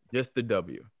 just the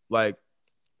W. Like,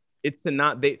 it's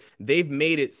not they've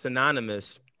made it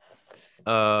synonymous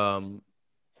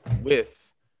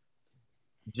with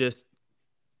just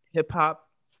hip hop,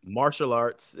 martial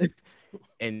arts,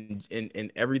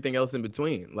 and everything else in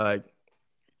between. Like,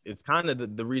 it's kind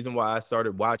of the reason why I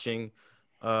started watching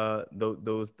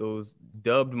those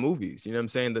dubbed movies. You know what I'm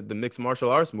saying? The mixed martial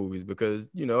arts movies, because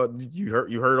you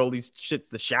heard all these shits,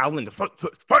 the Shaolin, the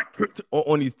fight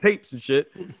on these tapes and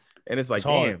shit, and it's like,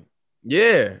 damn,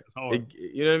 yeah,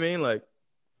 you know what I mean? Like,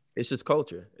 it's just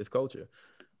culture. It's culture.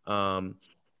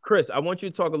 Chris, I want you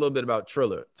to talk a little bit about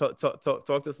Triller. Talk to us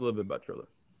a little bit about Triller.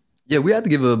 Yeah, we have to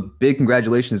give a big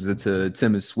congratulations to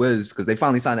Tim and Swizz because they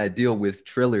finally signed that deal with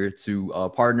Triller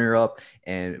to partner up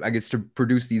and I guess to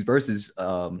produce these verses,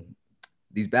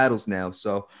 these battles now.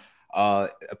 So a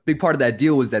big part of that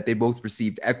deal was that they both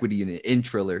received equity in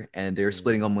Triller, and they're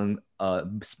splitting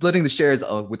the shares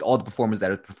with all the performers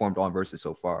that have performed on verses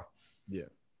so far. Yeah,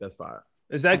 that's fire.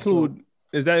 Does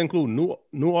that include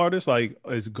new artists? Like,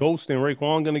 is Ghost and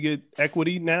Raekwon going to get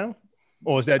equity now?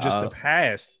 Or is that just the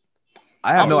past?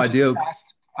 I have no idea.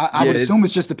 I would assume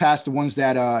it's just the past, the ones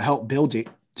that helped build it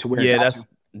to where it got to.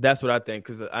 That's what I think,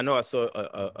 because I know I saw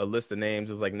a list of names.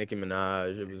 It was like Nicki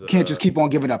Minaj. It was, can't just keep on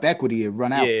giving up equity and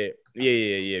run out. Yeah.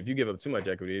 If you give up too much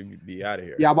equity, you'd be out of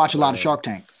here. Yeah, I watch a lot of Shark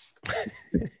Tank.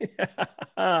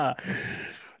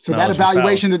 So that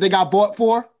evaluation that they got bought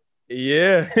for,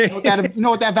 Yeah, You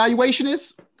know what that valuation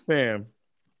is? fam.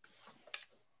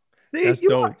 See, That's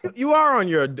dope. You are on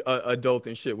your adult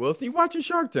and shit, Wilson. You watching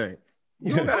Shark Tank.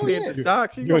 You don't gotta Oh, be yeah. into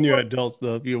stocks. You're on your adult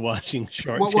stuff. You're watching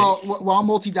Shark Tank. Well, I'm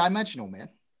multidimensional, man.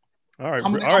 All right,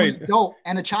 I'm an adult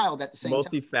and a child at the same time.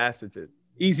 Multifaceted.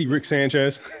 Easy, Rick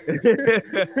Sanchez.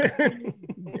 Dirty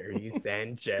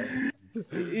Sanchez.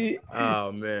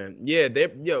 Oh man, yeah.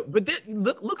 Look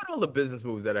at all the business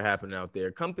moves that are happening out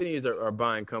there. Companies are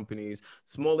buying companies.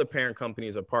 Smaller parent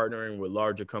companies are partnering with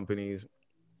larger companies.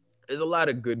 There's a lot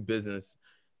of good business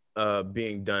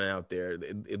being done out there.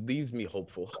 It leaves me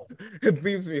hopeful. It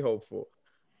leaves me hopeful.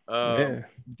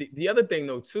 The other thing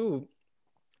though too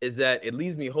is that it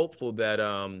leaves me hopeful that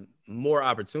more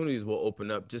opportunities will open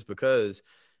up, just because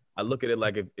I look at it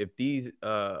like if these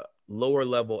lower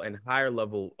level and higher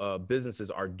level businesses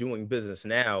are doing business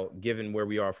now, given where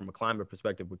we are from a climate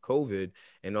perspective with COVID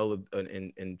and all of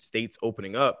and states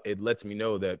opening up, it lets me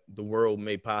know that the world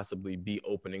may possibly be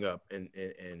opening up, and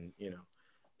you know,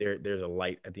 there's a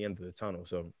light at the end of the tunnel.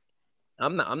 So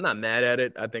I'm not mad at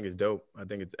it. I think it's dope. I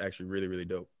think it's actually really, really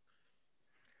dope.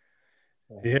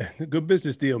 Yeah, good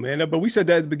business deal, man. But we said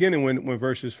that at the beginning when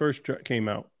Versus first came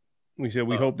out. We said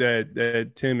we hope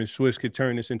that Tim and Swiss could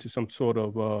turn this into some sort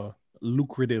of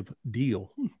lucrative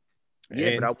deal.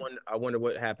 Yeah, but I wonder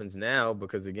what happens now,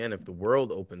 because again, if the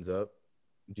world opens up,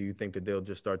 do you think that they'll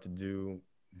just start to do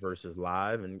Versus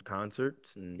live and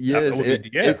concerts? And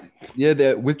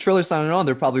that with Triller signing on,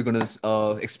 they're probably going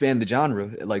to expand the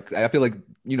genre. Like, I feel like,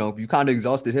 you know, you kind of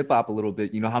exhausted hip hop a little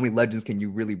bit. You know, how many legends can you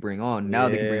really bring on? Now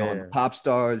they can bring on pop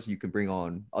stars. You can bring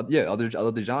on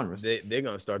other genres. They're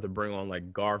gonna start to bring on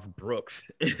like Garth Brooks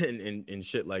and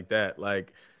shit like that,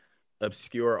 like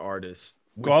obscure artists.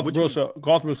 Garth Brooks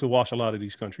will watch a lot of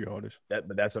these country artists.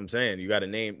 But that's what I'm saying. You got to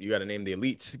name the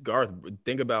elites.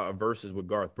 Think about a versus with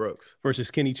Garth Brooks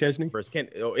versus Kenny Chesney.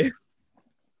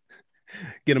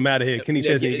 Get him out of here. Kenny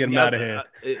Chesney, get him out of here.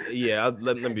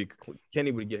 Let me.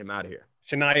 Kenny would get him out of here.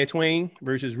 Shania Twain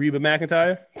versus Reba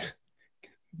McEntire.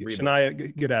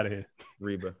 Shania, get out of here.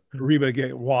 Reba,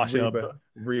 get washed up.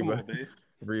 Reba.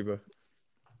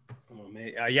 Come on,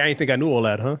 man. Y'all ain't think I knew all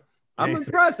that, huh? I'm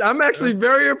impressed. I'm actually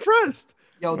very impressed.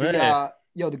 Yo, the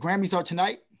Grammys are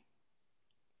tonight.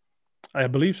 I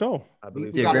believe so.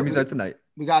 Grammys are tonight.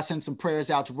 We gotta send some prayers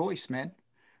out to Royce, man.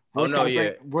 Royce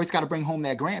got to bring home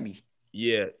that Grammy.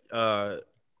 Yeah.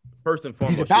 First and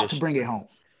foremost, he's about to bring it home.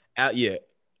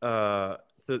 To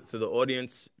the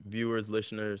audience, viewers,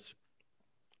 listeners,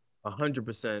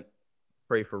 100%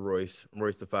 pray for Royce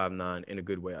the 5'9" in a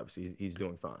good way. Obviously, he's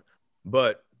doing fine,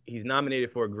 but he's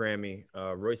nominated for a Grammy.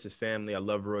 Royce's family, I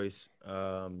love Royce.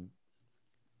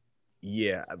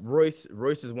 Royce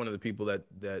is one of the people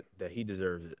that he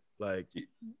deserves it. Like, do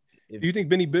you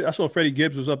think I saw Freddie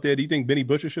Gibbs was up there. Do you think Benny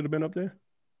Butcher should have been up there?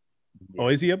 Yeah. Oh,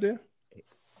 is he up there?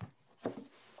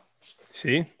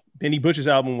 See, Benny Butcher's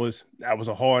album was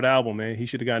a hard album, man. He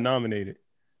should have got nominated.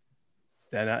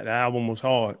 That album was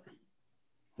hard.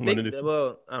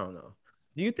 Well, I don't know.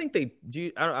 Do you think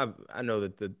I know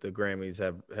that the Grammys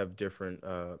have different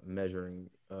measuring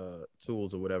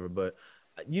tools or whatever, but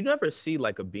you never see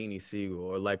like a Beanie Siegel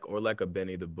or like a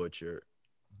Benny the Butcher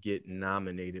get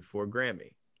nominated for a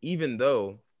Grammy, even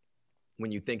though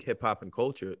when you think hip hop and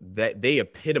culture, that they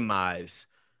epitomize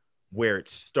where it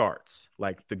starts,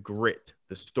 like the grit,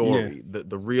 the story,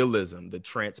 the realism, the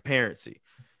transparency.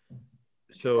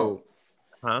 So,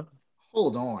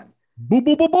 hold on. Boom,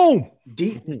 boom, boom, boom.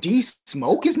 D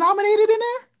Smoke is nominated in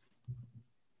there?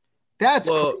 That's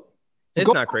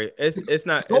it's not great. It's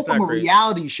not. Go from a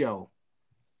reality show.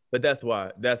 But that's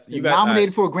why. You got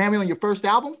nominated for a Grammy on your first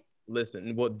album?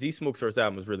 Listen, well, D Smoke's first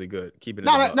album was really good.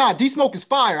 No, D Smoke is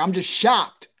fire. I'm just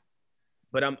shocked.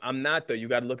 But I'm not though. You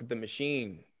got to look at the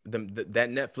machine.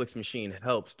 That Netflix machine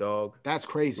helps, dog. That's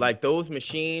crazy. Like those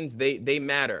machines, they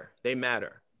matter. They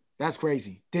matter. That's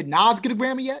crazy. Did Nas get a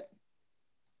Grammy yet?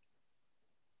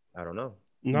 I don't know.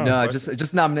 No,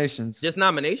 just nominations. Just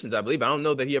nominations, I believe. I don't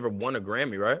know that he ever won a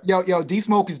Grammy, right? Yo, D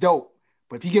Smoke is dope.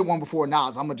 But if you get one before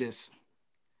Nas, I'm a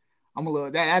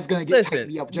little. That's gonna tighten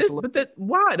me up just a little. But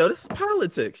why though? This is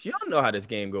politics. Y'all know how this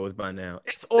game goes by now.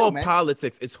 It's all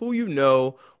politics. It's who you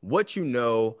know, what you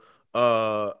know,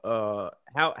 how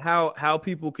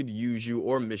people could use you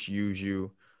or misuse you.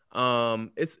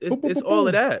 It's all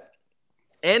of that.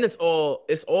 And it's all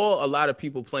a lot of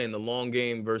people playing the long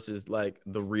game versus like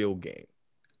the real game.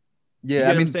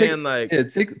 Yeah, I mean, take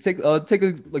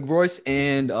like Royce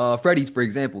and Freddie, for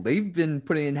example. They've been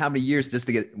putting in how many years just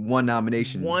to get one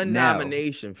nomination?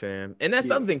 Nomination, fam. And that's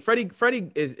something.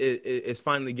 Freddie is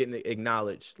finally getting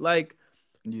acknowledged. Like,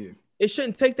 It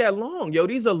shouldn't take that long, yo.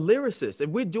 These are lyricists.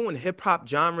 If we're doing hip hop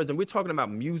genres and we're talking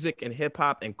about music and hip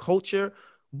hop and culture,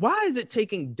 why is it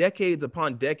taking decades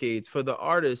upon decades for the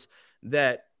artists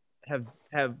that have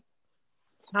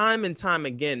time and time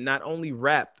again not only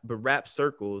rapped but rap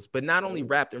circles, but not only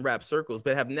rapped in rap circles,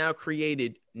 but have now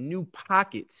created new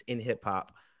pockets in hip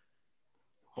hop?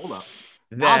 Hold up,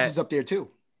 Nas is up there too.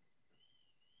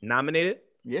 Nominated?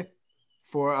 Yeah,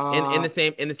 for in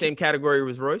the same category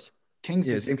as Royce. King's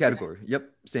Disease. Same category. Yep,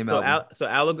 same album. So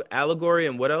Allegory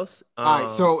and what else? All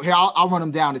right, so here I'll run them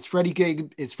down. It's Freddie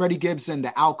Gibson,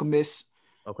 The Alchemist.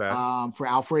 Okay. For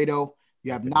Alfredo,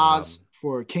 you have Nas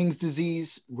for King's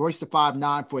Disease, Royce the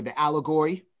 5'9" for The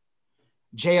Allegory,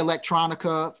 Jay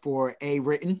Electronica for A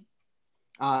Written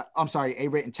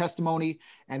Testimony,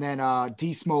 and then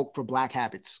D Smoke for Black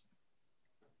Habits.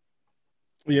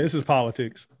 Yeah, this is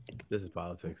politics. This is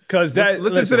politics. Because that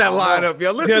listen to that lineup,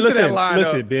 yo. Listen to that lineup.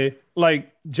 Listen, man.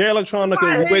 Like Jay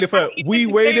Electronica, we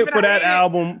waited for that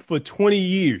album for 20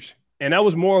 years, and that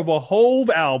was more of a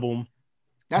Hove album.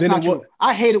 That's not true.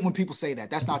 I hate it when people say that.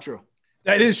 That's not true.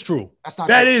 That is true. That's not.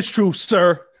 That true. is true,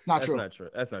 sir. It's not That's true. not true.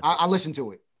 That's not true. I listened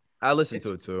to it. I listened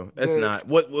to it too. It's not.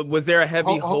 What was there a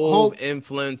heavy Hove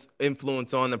influence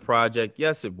on the project?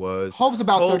 Yes, it was. Hove's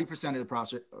about 30% of the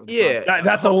project. Yeah,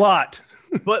 that's a lot.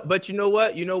 But you know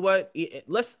what?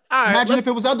 Let's imagine if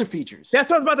it was other features. That's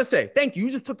what I was about to say. Thank you. You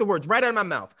just took the words right out of my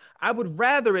mouth. I would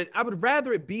rather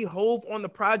it be Hove on the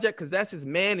project because that's his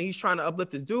man and he's trying to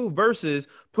uplift his dude versus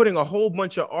putting a whole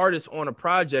bunch of artists on a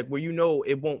project where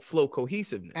it won't flow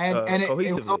cohesively. And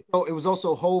it was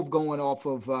also Hove going off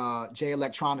of Jay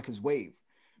Electronica's wave.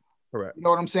 Correct. You know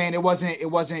what I'm saying? It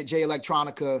wasn't Jay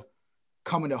Electronica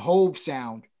coming to Hove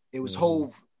sound. It was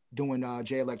Hove doing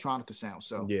Jay Electronica sound.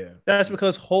 So yeah, that's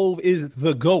because Hove is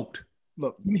the GOAT.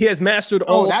 Look, he has mastered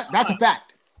all. That's a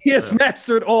fact. He has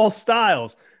mastered all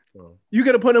styles. You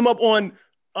got to put him up on.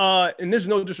 And there's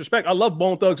no disrespect. I love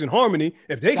Bone Thugs and Harmony.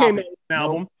 If they came out with an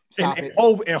album and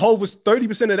Hove was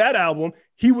 30% of that album,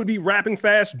 he would be rapping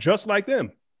fast just like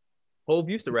them. Hove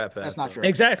used to rap fast. That's not true.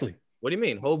 Exactly. What do you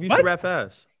mean? Hove used to rap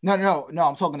fast. No.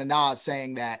 I'm talking to Nas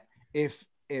saying that if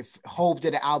Hove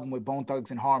did an album with Bone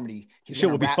Thugs and Harmony, he shit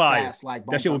would be fire.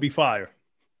 That shit would be fire.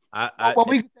 Well,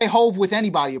 we could say Hove with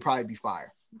anybody would probably be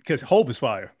fire. Because Hove is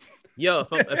fire. Yo,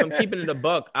 if I'm keeping it a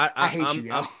buck, I hate you,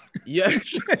 yo. Yeah.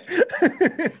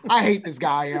 I hate this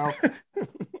guy, yo.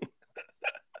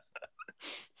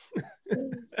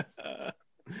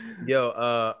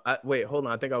 Yo, wait, hold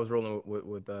on. I think I was rolling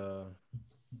with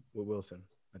Wilson.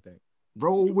 I think.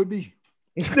 Roll with me.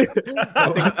 Come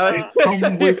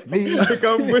with me.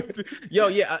 Come with me. Yo,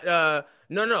 yeah.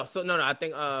 No. So no. I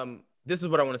think this is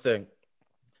what I want to say.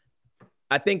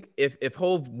 I think if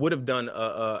Hove would have done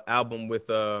a album with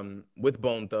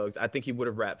Bone Thugs, I think he would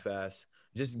have rapped fast,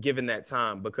 just given that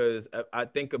time. Because I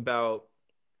think about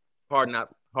Hard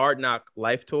Knock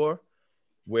Life Tour,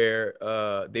 where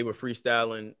they were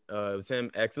freestyling. It was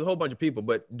him, X, a whole bunch of people.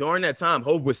 But during that time,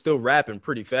 Hove was still rapping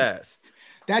pretty fast.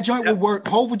 That joint would work.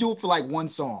 Hove would do it for like one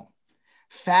song.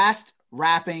 Fast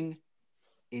rapping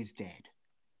is dead.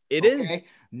 It is.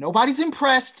 Nobody's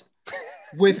impressed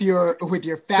with your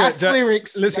fast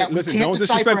lyrics. Listen. Don't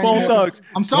disrespect Bone Thugs.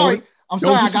 I'm sorry.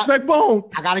 Don't disrespect Bone.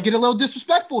 I got to get a little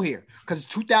disrespectful here because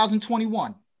it's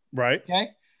 2021. Right. Okay.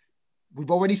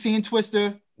 We've already seen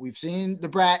Twister. We've seen The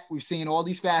Brat. We've seen all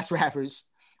these fast rappers.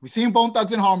 We've seen Bone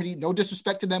Thugs and Harmony. No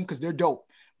disrespect to them because they're dope.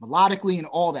 Melodically and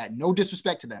all that. No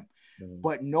disrespect to them.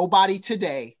 But nobody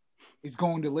today is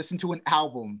going to listen to an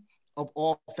album of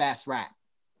all fast rap.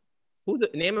 Who's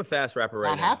the name of fast rapper right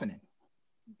now? Not happening.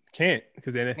 Can't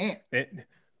because they can't.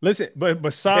 Listen, but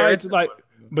besides I'm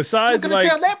gonna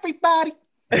tell everybody.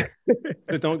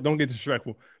 don't get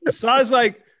disrespectful. Besides,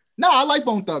 no, I like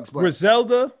Bone Thugs, but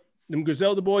Griselda, them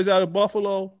Griselda boys out of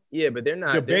Buffalo. Yeah, but they're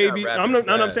not. The Baby. I'm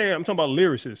saying. I'm talking about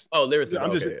lyricists. Oh, lyricists.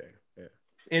 I'm just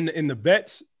in the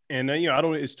vets. And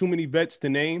it's too many vets to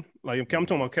name. Like I'm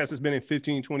talking about cats that's been in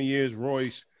 15, 20 years.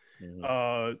 Royce,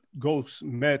 Ghost,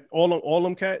 Meth, all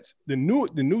them cats. The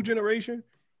new generation.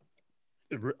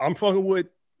 I'm fucking with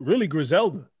really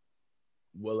Griselda.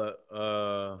 Well,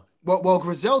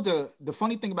 Griselda. The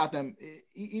funny thing about them,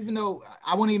 even though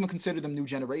I wouldn't even consider them new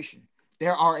generation,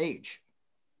 they're our age.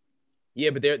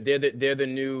 Yeah, but they're the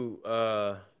new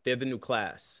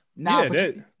class. Now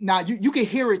you can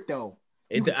hear it though.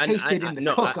 You can taste it in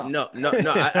the cook-up.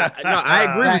 I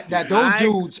agree that those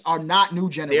dudes are not new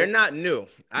generation. They're not new.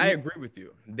 I agree with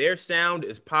you. Their sound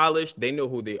is polished. They know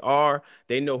who they are.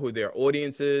 They know who their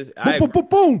audience is.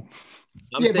 Boom.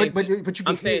 But you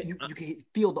can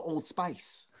feel the Old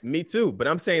Spice. Me too. But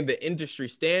I'm saying the industry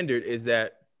standard is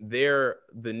that they're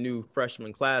the new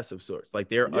freshman class of sorts. Like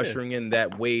they're ushering in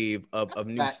that wave of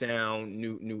new sound,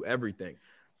 new everything.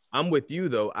 I'm with you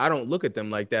though. I don't look at them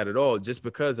like that at all, just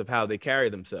because of how they carry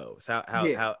themselves,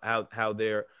 how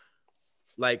they're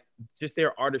like, just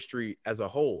their artistry as a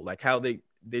whole, like how they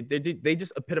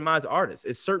just epitomize artists.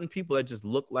 It's certain people that just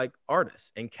look like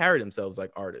artists and carry themselves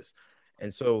like artists.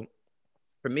 And so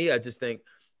for me, I just think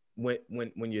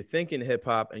when you're thinking hip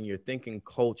hop and you're thinking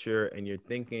culture and you're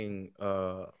thinking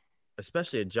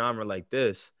especially a genre like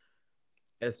this,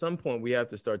 at some point we have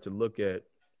to start to look at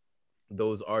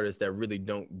those artists that really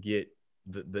don't get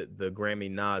the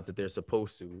Grammy nods that they're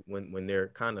supposed to, when they're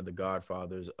kind of the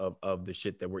godfathers of the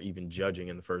shit that we're even judging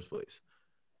in the first place.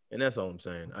 And that's all I'm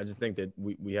saying. I just think that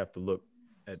we have to look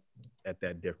at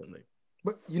that differently.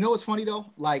 But you know what's funny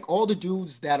though? Like all the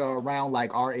dudes that are around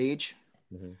like our age,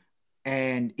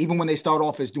 and even when they start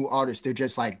off as new artists, they're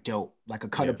just like dope, like a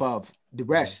cut above the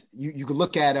rest. You could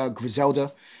look at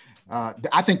Griselda.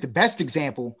 I think the best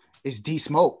example is D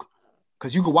Smoke.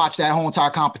 Because you could watch that whole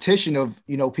entire competition of,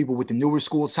 you know, people with the newer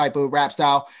school type of rap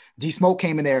style. D Smoke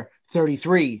came in there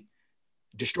 33,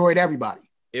 destroyed everybody.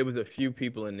 It was a few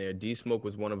people in there. D Smoke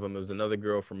was one of them. It was another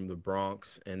girl from the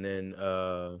Bronx. And then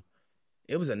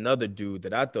it was another dude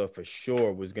that I thought for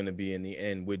sure was going to be in the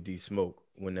end with D Smoke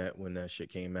when that shit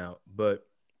came out. But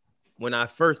when I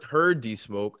first heard D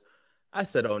Smoke, I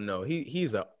said, oh no,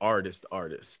 he's an artist.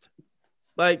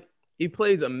 Like, he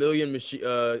plays a million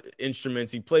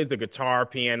instruments. He plays the guitar,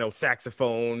 piano,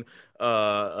 saxophone,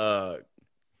 classical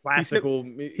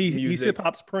music. He's hip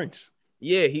hop's Prince.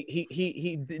 Yeah,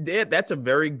 that's a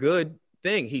very good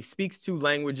thing. He speaks 2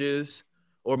 languages,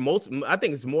 or I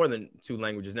think it's more than 2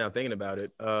 languages now. Thinking about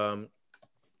it, but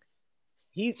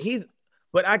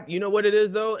you know what it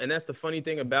is though, and that's the funny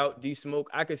thing about D Smoke.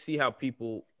 I could see how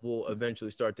people will eventually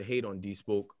start to hate on D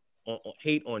Smoke.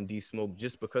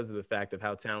 Just because of the fact of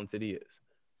how talented he is,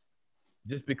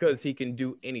 just because he can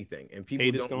do anything, and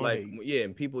people don't like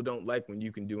and people don't like when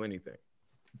you can do anything.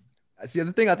 See,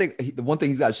 the thing I think the one thing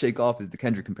he's got to shake off is the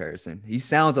Kendrick comparison. He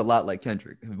sounds a lot like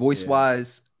Kendrick, voice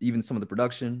wise, even some of the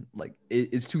production, like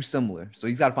it's too similar. So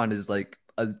he's got to find his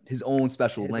own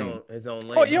special lane. His own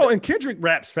lane. Oh, yo, and Kendrick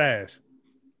raps fast.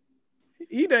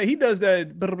 He does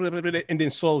that and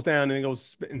then slows down and then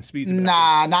goes and speeds.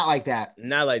 Nah, not like that.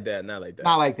 Not like that.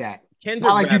 Kendrick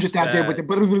not like you just did with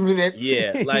the.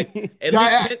 Yeah, like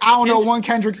I don't know one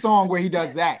Kendrick song where he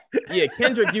does that. Yeah,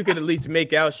 Kendrick, you could at least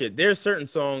make out shit. There's certain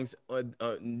songs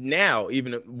now,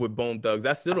 even with Bone Thugs,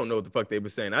 I still don't know what the fuck they were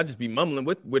saying. I just be mumbling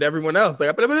with everyone else.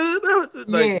 Like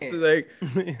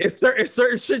it's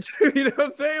certain shit. You know what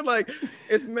I'm saying? Like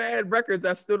it's mad records.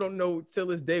 I still don't know till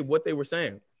this day what they were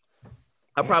saying.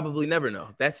 I'll probably never know.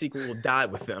 That sequel will die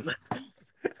with them.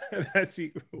 That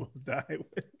sequel will die with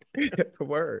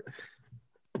word.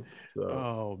 So,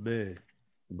 oh man.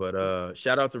 But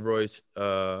shout out to Royce.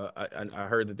 I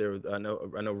heard that there was. I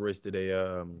know Royce did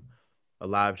a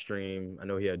live stream. I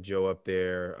know he had Joe up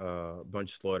there, a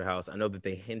bunch of Slaughterhouse. I know that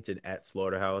they hinted at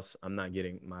Slaughterhouse. I'm not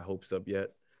getting my hopes up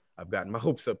yet. I've gotten my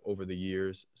hopes up over the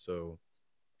years, so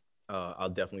I'll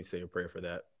definitely say a prayer for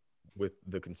that with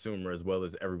the consumer as well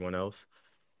as everyone else.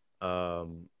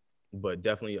 But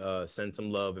definitely send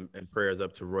some love and prayers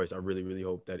up to Royce. I really, really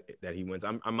hope that he wins.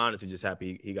 I'm honestly just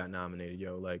happy he got nominated,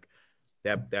 yo. Like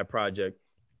that project,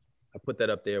 I put that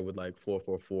up there with like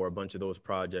 444, a bunch of those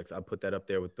projects. I put that up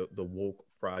there with the woke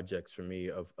projects for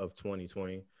me of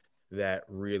 2020 that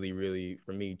really, really,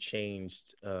 for me,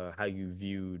 changed how you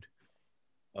viewed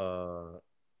the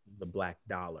black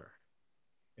dollar,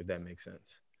 if that makes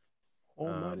sense.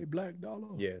 Almighty black dollar.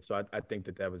 Yeah, so I think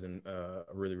that was a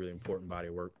really, really important body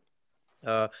of work.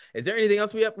 Is there anything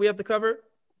else we have to cover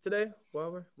today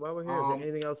while we're here? Is there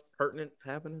anything else pertinent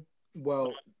happening?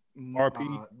 Well,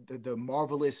 RP. The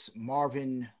marvelous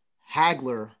Marvin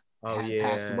Hagler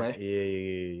passed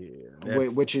away. Yeah.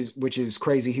 Which is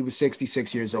crazy. He was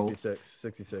 66 years old.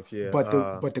 66, yeah. But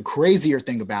the crazier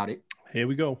thing about it, here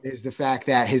we go, is the fact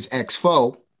that his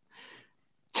ex-foe,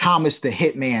 Thomas the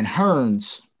Hitman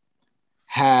Hearns,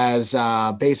 has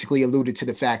basically alluded to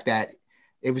the fact that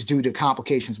it was due to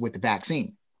complications with the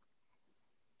vaccine.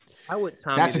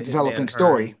 That's a developing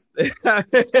story. But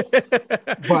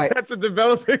that's a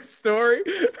developing story.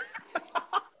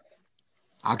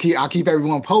 I'll keep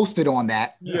everyone posted on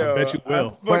that. Yo, I bet you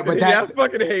will. I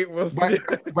fucking hate Will Smith.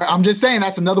 But I'm just saying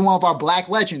that's another one of our black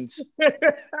legends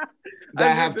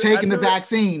that have taken the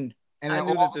vaccine. And I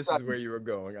knew that this is where you were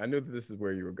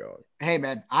going. Hey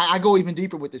man, I go even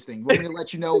deeper with this thing. Want me to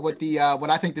let you know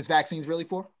what I think this vaccine is really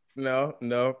for? No.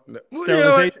 Well,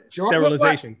 Sterilization. Sure.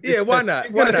 Sterilization. Yeah, why not?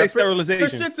 He's Why gonna not? say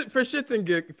sterilization. For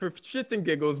shits and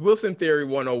giggles, Wilson Theory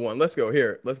 101. Let's go.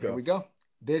 Let's go. Here we go.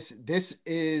 This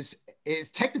is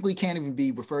technically can't even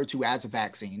be referred to as a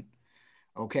vaccine,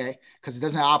 okay? Because it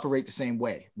doesn't operate the same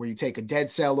way, where you take a dead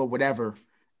cell or whatever,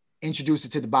 introduce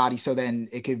it to the body, so then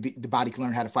the body can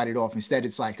learn how to fight it off. Instead,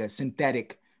 it's like a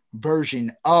synthetic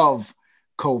version of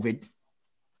COVID,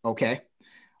 okay?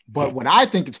 But what I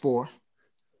think it's for,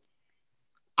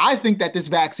 I think that this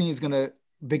vaccine is going to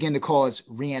begin to cause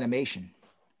reanimation,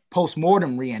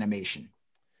 post-mortem reanimation.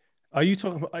 Are you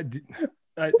talking about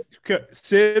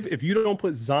Civ? If you don't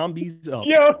put zombies up,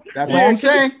 That's all I'm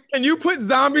saying. Can you put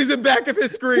zombies in back of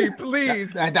his screen,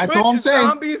 please? That's all I'm saying.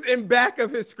 Zombies in back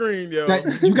of his screen, yo.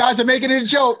 You guys are making it a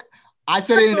joke. I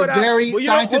said it in a very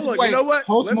scientific way. You know what?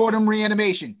 Post-mortem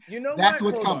reanimation. You know that's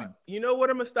what? what's coming. You know what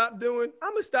I'm gonna stop doing?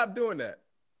 I'm gonna stop doing that.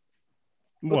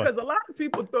 what? Because a lot of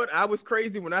people thought I was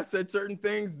crazy when I said certain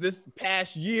things this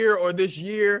past year or this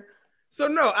year. So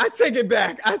no, I take it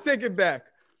back. I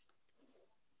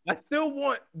still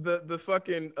want the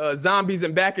fucking zombies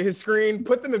in back of his screen.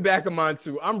 Put them in back of mine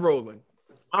too. I'm rolling.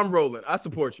 I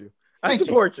support you. I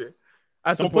support you.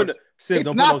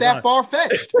 It's not that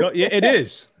far-fetched. Yeah, it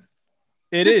is.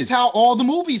 This is how all the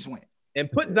movies went. And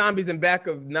put zombies in back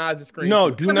of Nas's screen. No,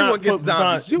 too. do Everyone not gets put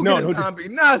zombies. You no, get a zombie.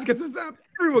 Nas gets a zombie.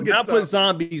 Everyone gets not zombies. put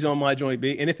zombies on my joint,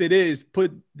 B. And if it is,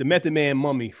 put the Method Man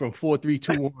mummy from 4, 3,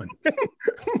 2, 1.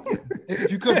 If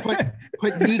you could put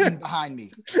Negan behind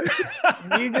me.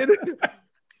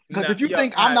 Because if you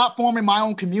think I'm not forming my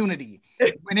own community,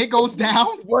 when it goes down,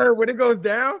 when it goes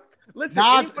down, listen,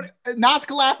 Nas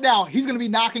can laugh now. He's gonna be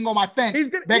knocking on my fence,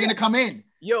 begging to come in.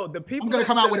 Yo, the people I'm gonna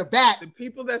come out with a bat. The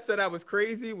people that said I was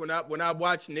crazy when I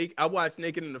watched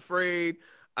Naked and Afraid.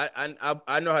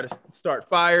 I know how to start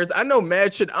fires. I know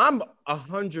mad shit. I'm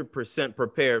 100%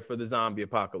 prepared for the zombie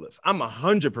apocalypse. I'm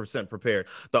 100% prepared.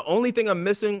 The only thing I'm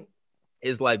missing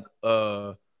is like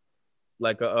a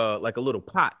little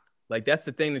pot. Like that's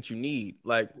the thing that you need.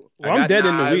 Like I'm dead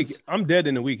in the week. I'm dead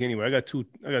in the week anyway. I got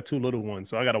two little ones,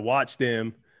 so I got to watch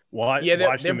them.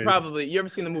 They're probably. You ever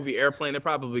seen the movie Airplane? They're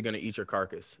probably gonna eat your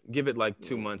carcass. Give it like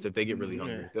 2 months. If they get really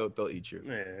hungry, they'll eat you.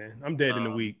 Man, I'm dead in the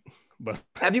week. But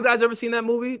have you guys ever seen that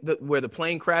movie where the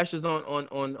plane crashes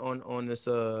on this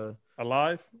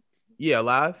Alive? Yeah,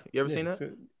 Alive. You ever seen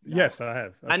that? Yes, I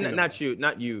have. Not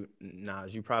you,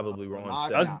 Nas. You probably were on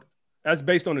set. That's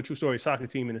based on a true story soccer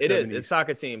team in the 70s. It is. It's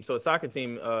soccer team. So a soccer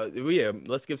team.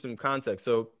 Let's give some context.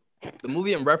 So the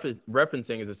movie I'm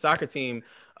referencing is a soccer team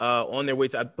on their way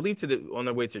to, I believe, on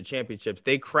their way to the championships.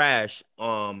 They crash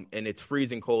and it's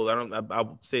freezing cold.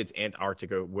 I'll say it's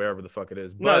Antarctica, wherever the fuck it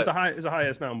is. But, no, it's a high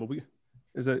ass mountain, but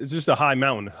it's just a high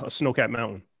mountain, a snow-capped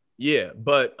mountain. Yeah,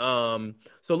 but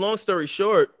so long story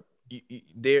short,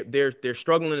 they're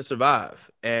struggling to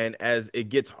survive, and as it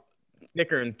gets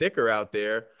thicker and thicker out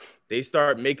there, they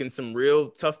start making some real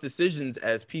tough decisions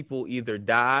as people either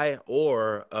die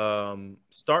or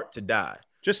start to die.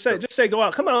 Just say go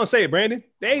out. Come on, say it, Brandon.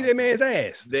 They ate that man's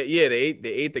ass. They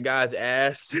ate the guy's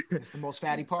ass. It's the most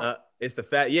fatty part. It's the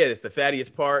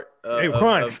fattiest part. They were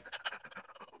crying.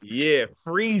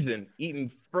 Freezing,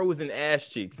 eating frozen ass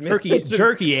cheeks. Man, jerky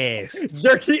ass.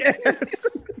 Jerky ass.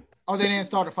 Oh, they didn't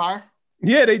start a fire?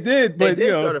 Yeah, they did. But they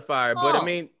did start a fire. But I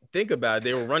mean, think about it.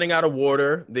 They were running out of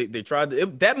water. They tried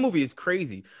that movie is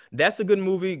crazy. That's a good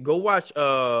movie. Go watch.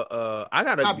 I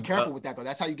gotta be careful with that though.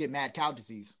 That's how you get mad cow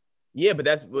disease. Yeah, but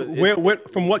that's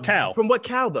from what cow? From what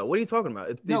cow though? What are you talking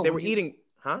about? They were eating,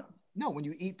 huh? No, when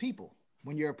you eat people.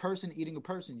 When you're a person eating a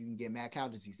person, you can get mad cow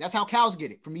disease. That's how cows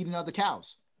get it, from eating other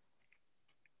cows.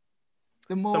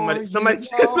 The more somebody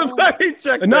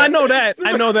check. No, I know that,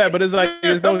 but it's like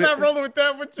I'm not rolling with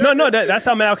that. No, that's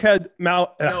how mad cow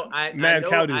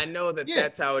disease. I know that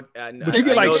that's how it. But you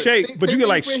get like shakes. But you get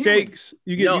like shakes.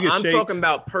 I'm talking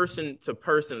about person to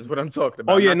person is what I'm talking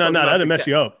about. Oh yeah, no, that'll mess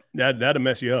you up. That'll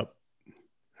mess you up.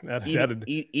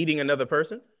 Eating another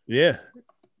person. Yeah.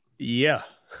 Even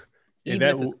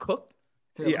if it's cooked.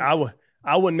 Yeah,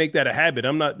 I wouldn't make that a habit.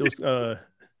 I'm not those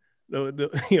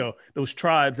those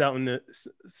tribes out in the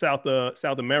South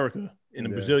America in the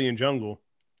Brazilian jungle.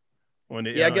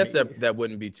 I guess that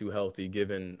wouldn't be too healthy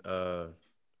given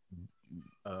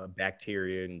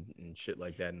bacteria and shit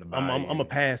like that in the body. I'm a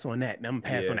pass on that. I'm a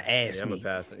pass on the ass. I'm a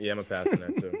pass on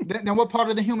that too. Then what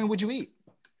part of the human would you eat?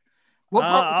 What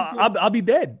part I'll be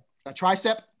dead. A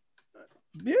tricep?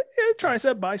 Yeah,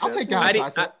 tricep, bicep. I'll take down a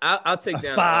tricep. I'll take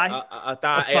down a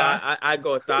thigh. I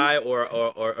go a thigh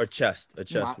or a chest. A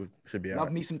chest should be all right.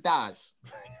 Love me some thighs.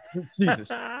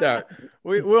 Jesus,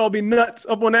 we'll all be nuts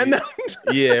up on that mountain.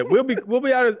 Yeah, we'll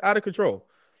be out of control.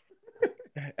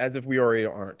 As if we already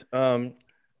aren't.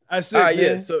 That's it, all right, man.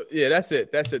 yeah. So yeah, that's it.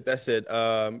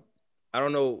 I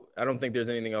don't know. I don't think there's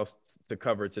anything else to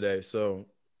cover today. So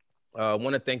I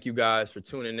want to thank you guys for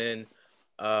tuning in.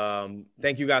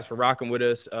 Thank you guys for rocking with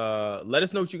us. Let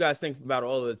us know what you guys think about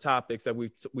all of the topics that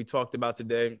we talked about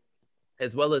today,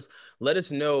 as well as let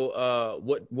us know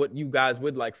what you guys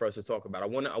would like for us to talk about. I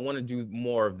want to do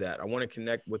more of that. I want to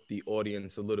connect with the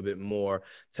audience a little bit more.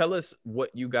 Tell us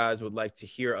what you guys would like to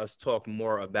hear us talk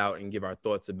more about and give our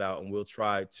thoughts about, and we'll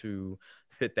try to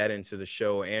fit that into the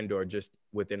show and or just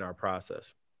within our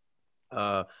process.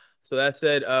 So that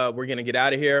said, we're gonna get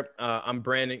out of here. I'm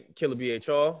Brandon Killer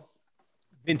BH.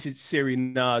 Vintage Series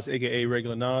Nas, aka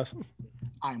Regular Nas.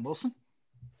 I'm Wilson.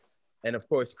 And of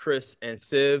course, Chris and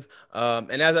Civ.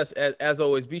 And as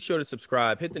always, be sure to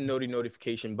subscribe, hit the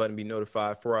notification button, be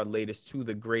notified for our latest to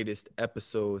the greatest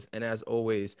episodes. And as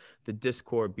always, the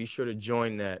Discord, be sure to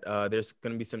join that. There's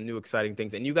going to be some new exciting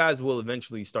things, and you guys will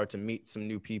eventually start to meet some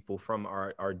new people from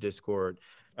our Discord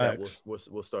that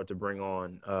we'll start to bring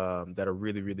on that are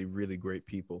really, really, really great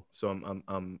people. So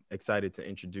I'm excited to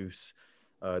introduce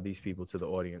these people to the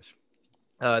audience.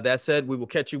 That said, we will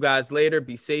catch you guys later.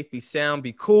 Be safe, be sound,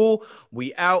 be cool.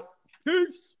 We out.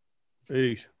 Peace.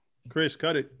 Peace. Chris,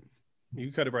 cut it.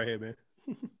 You cut it right here, man.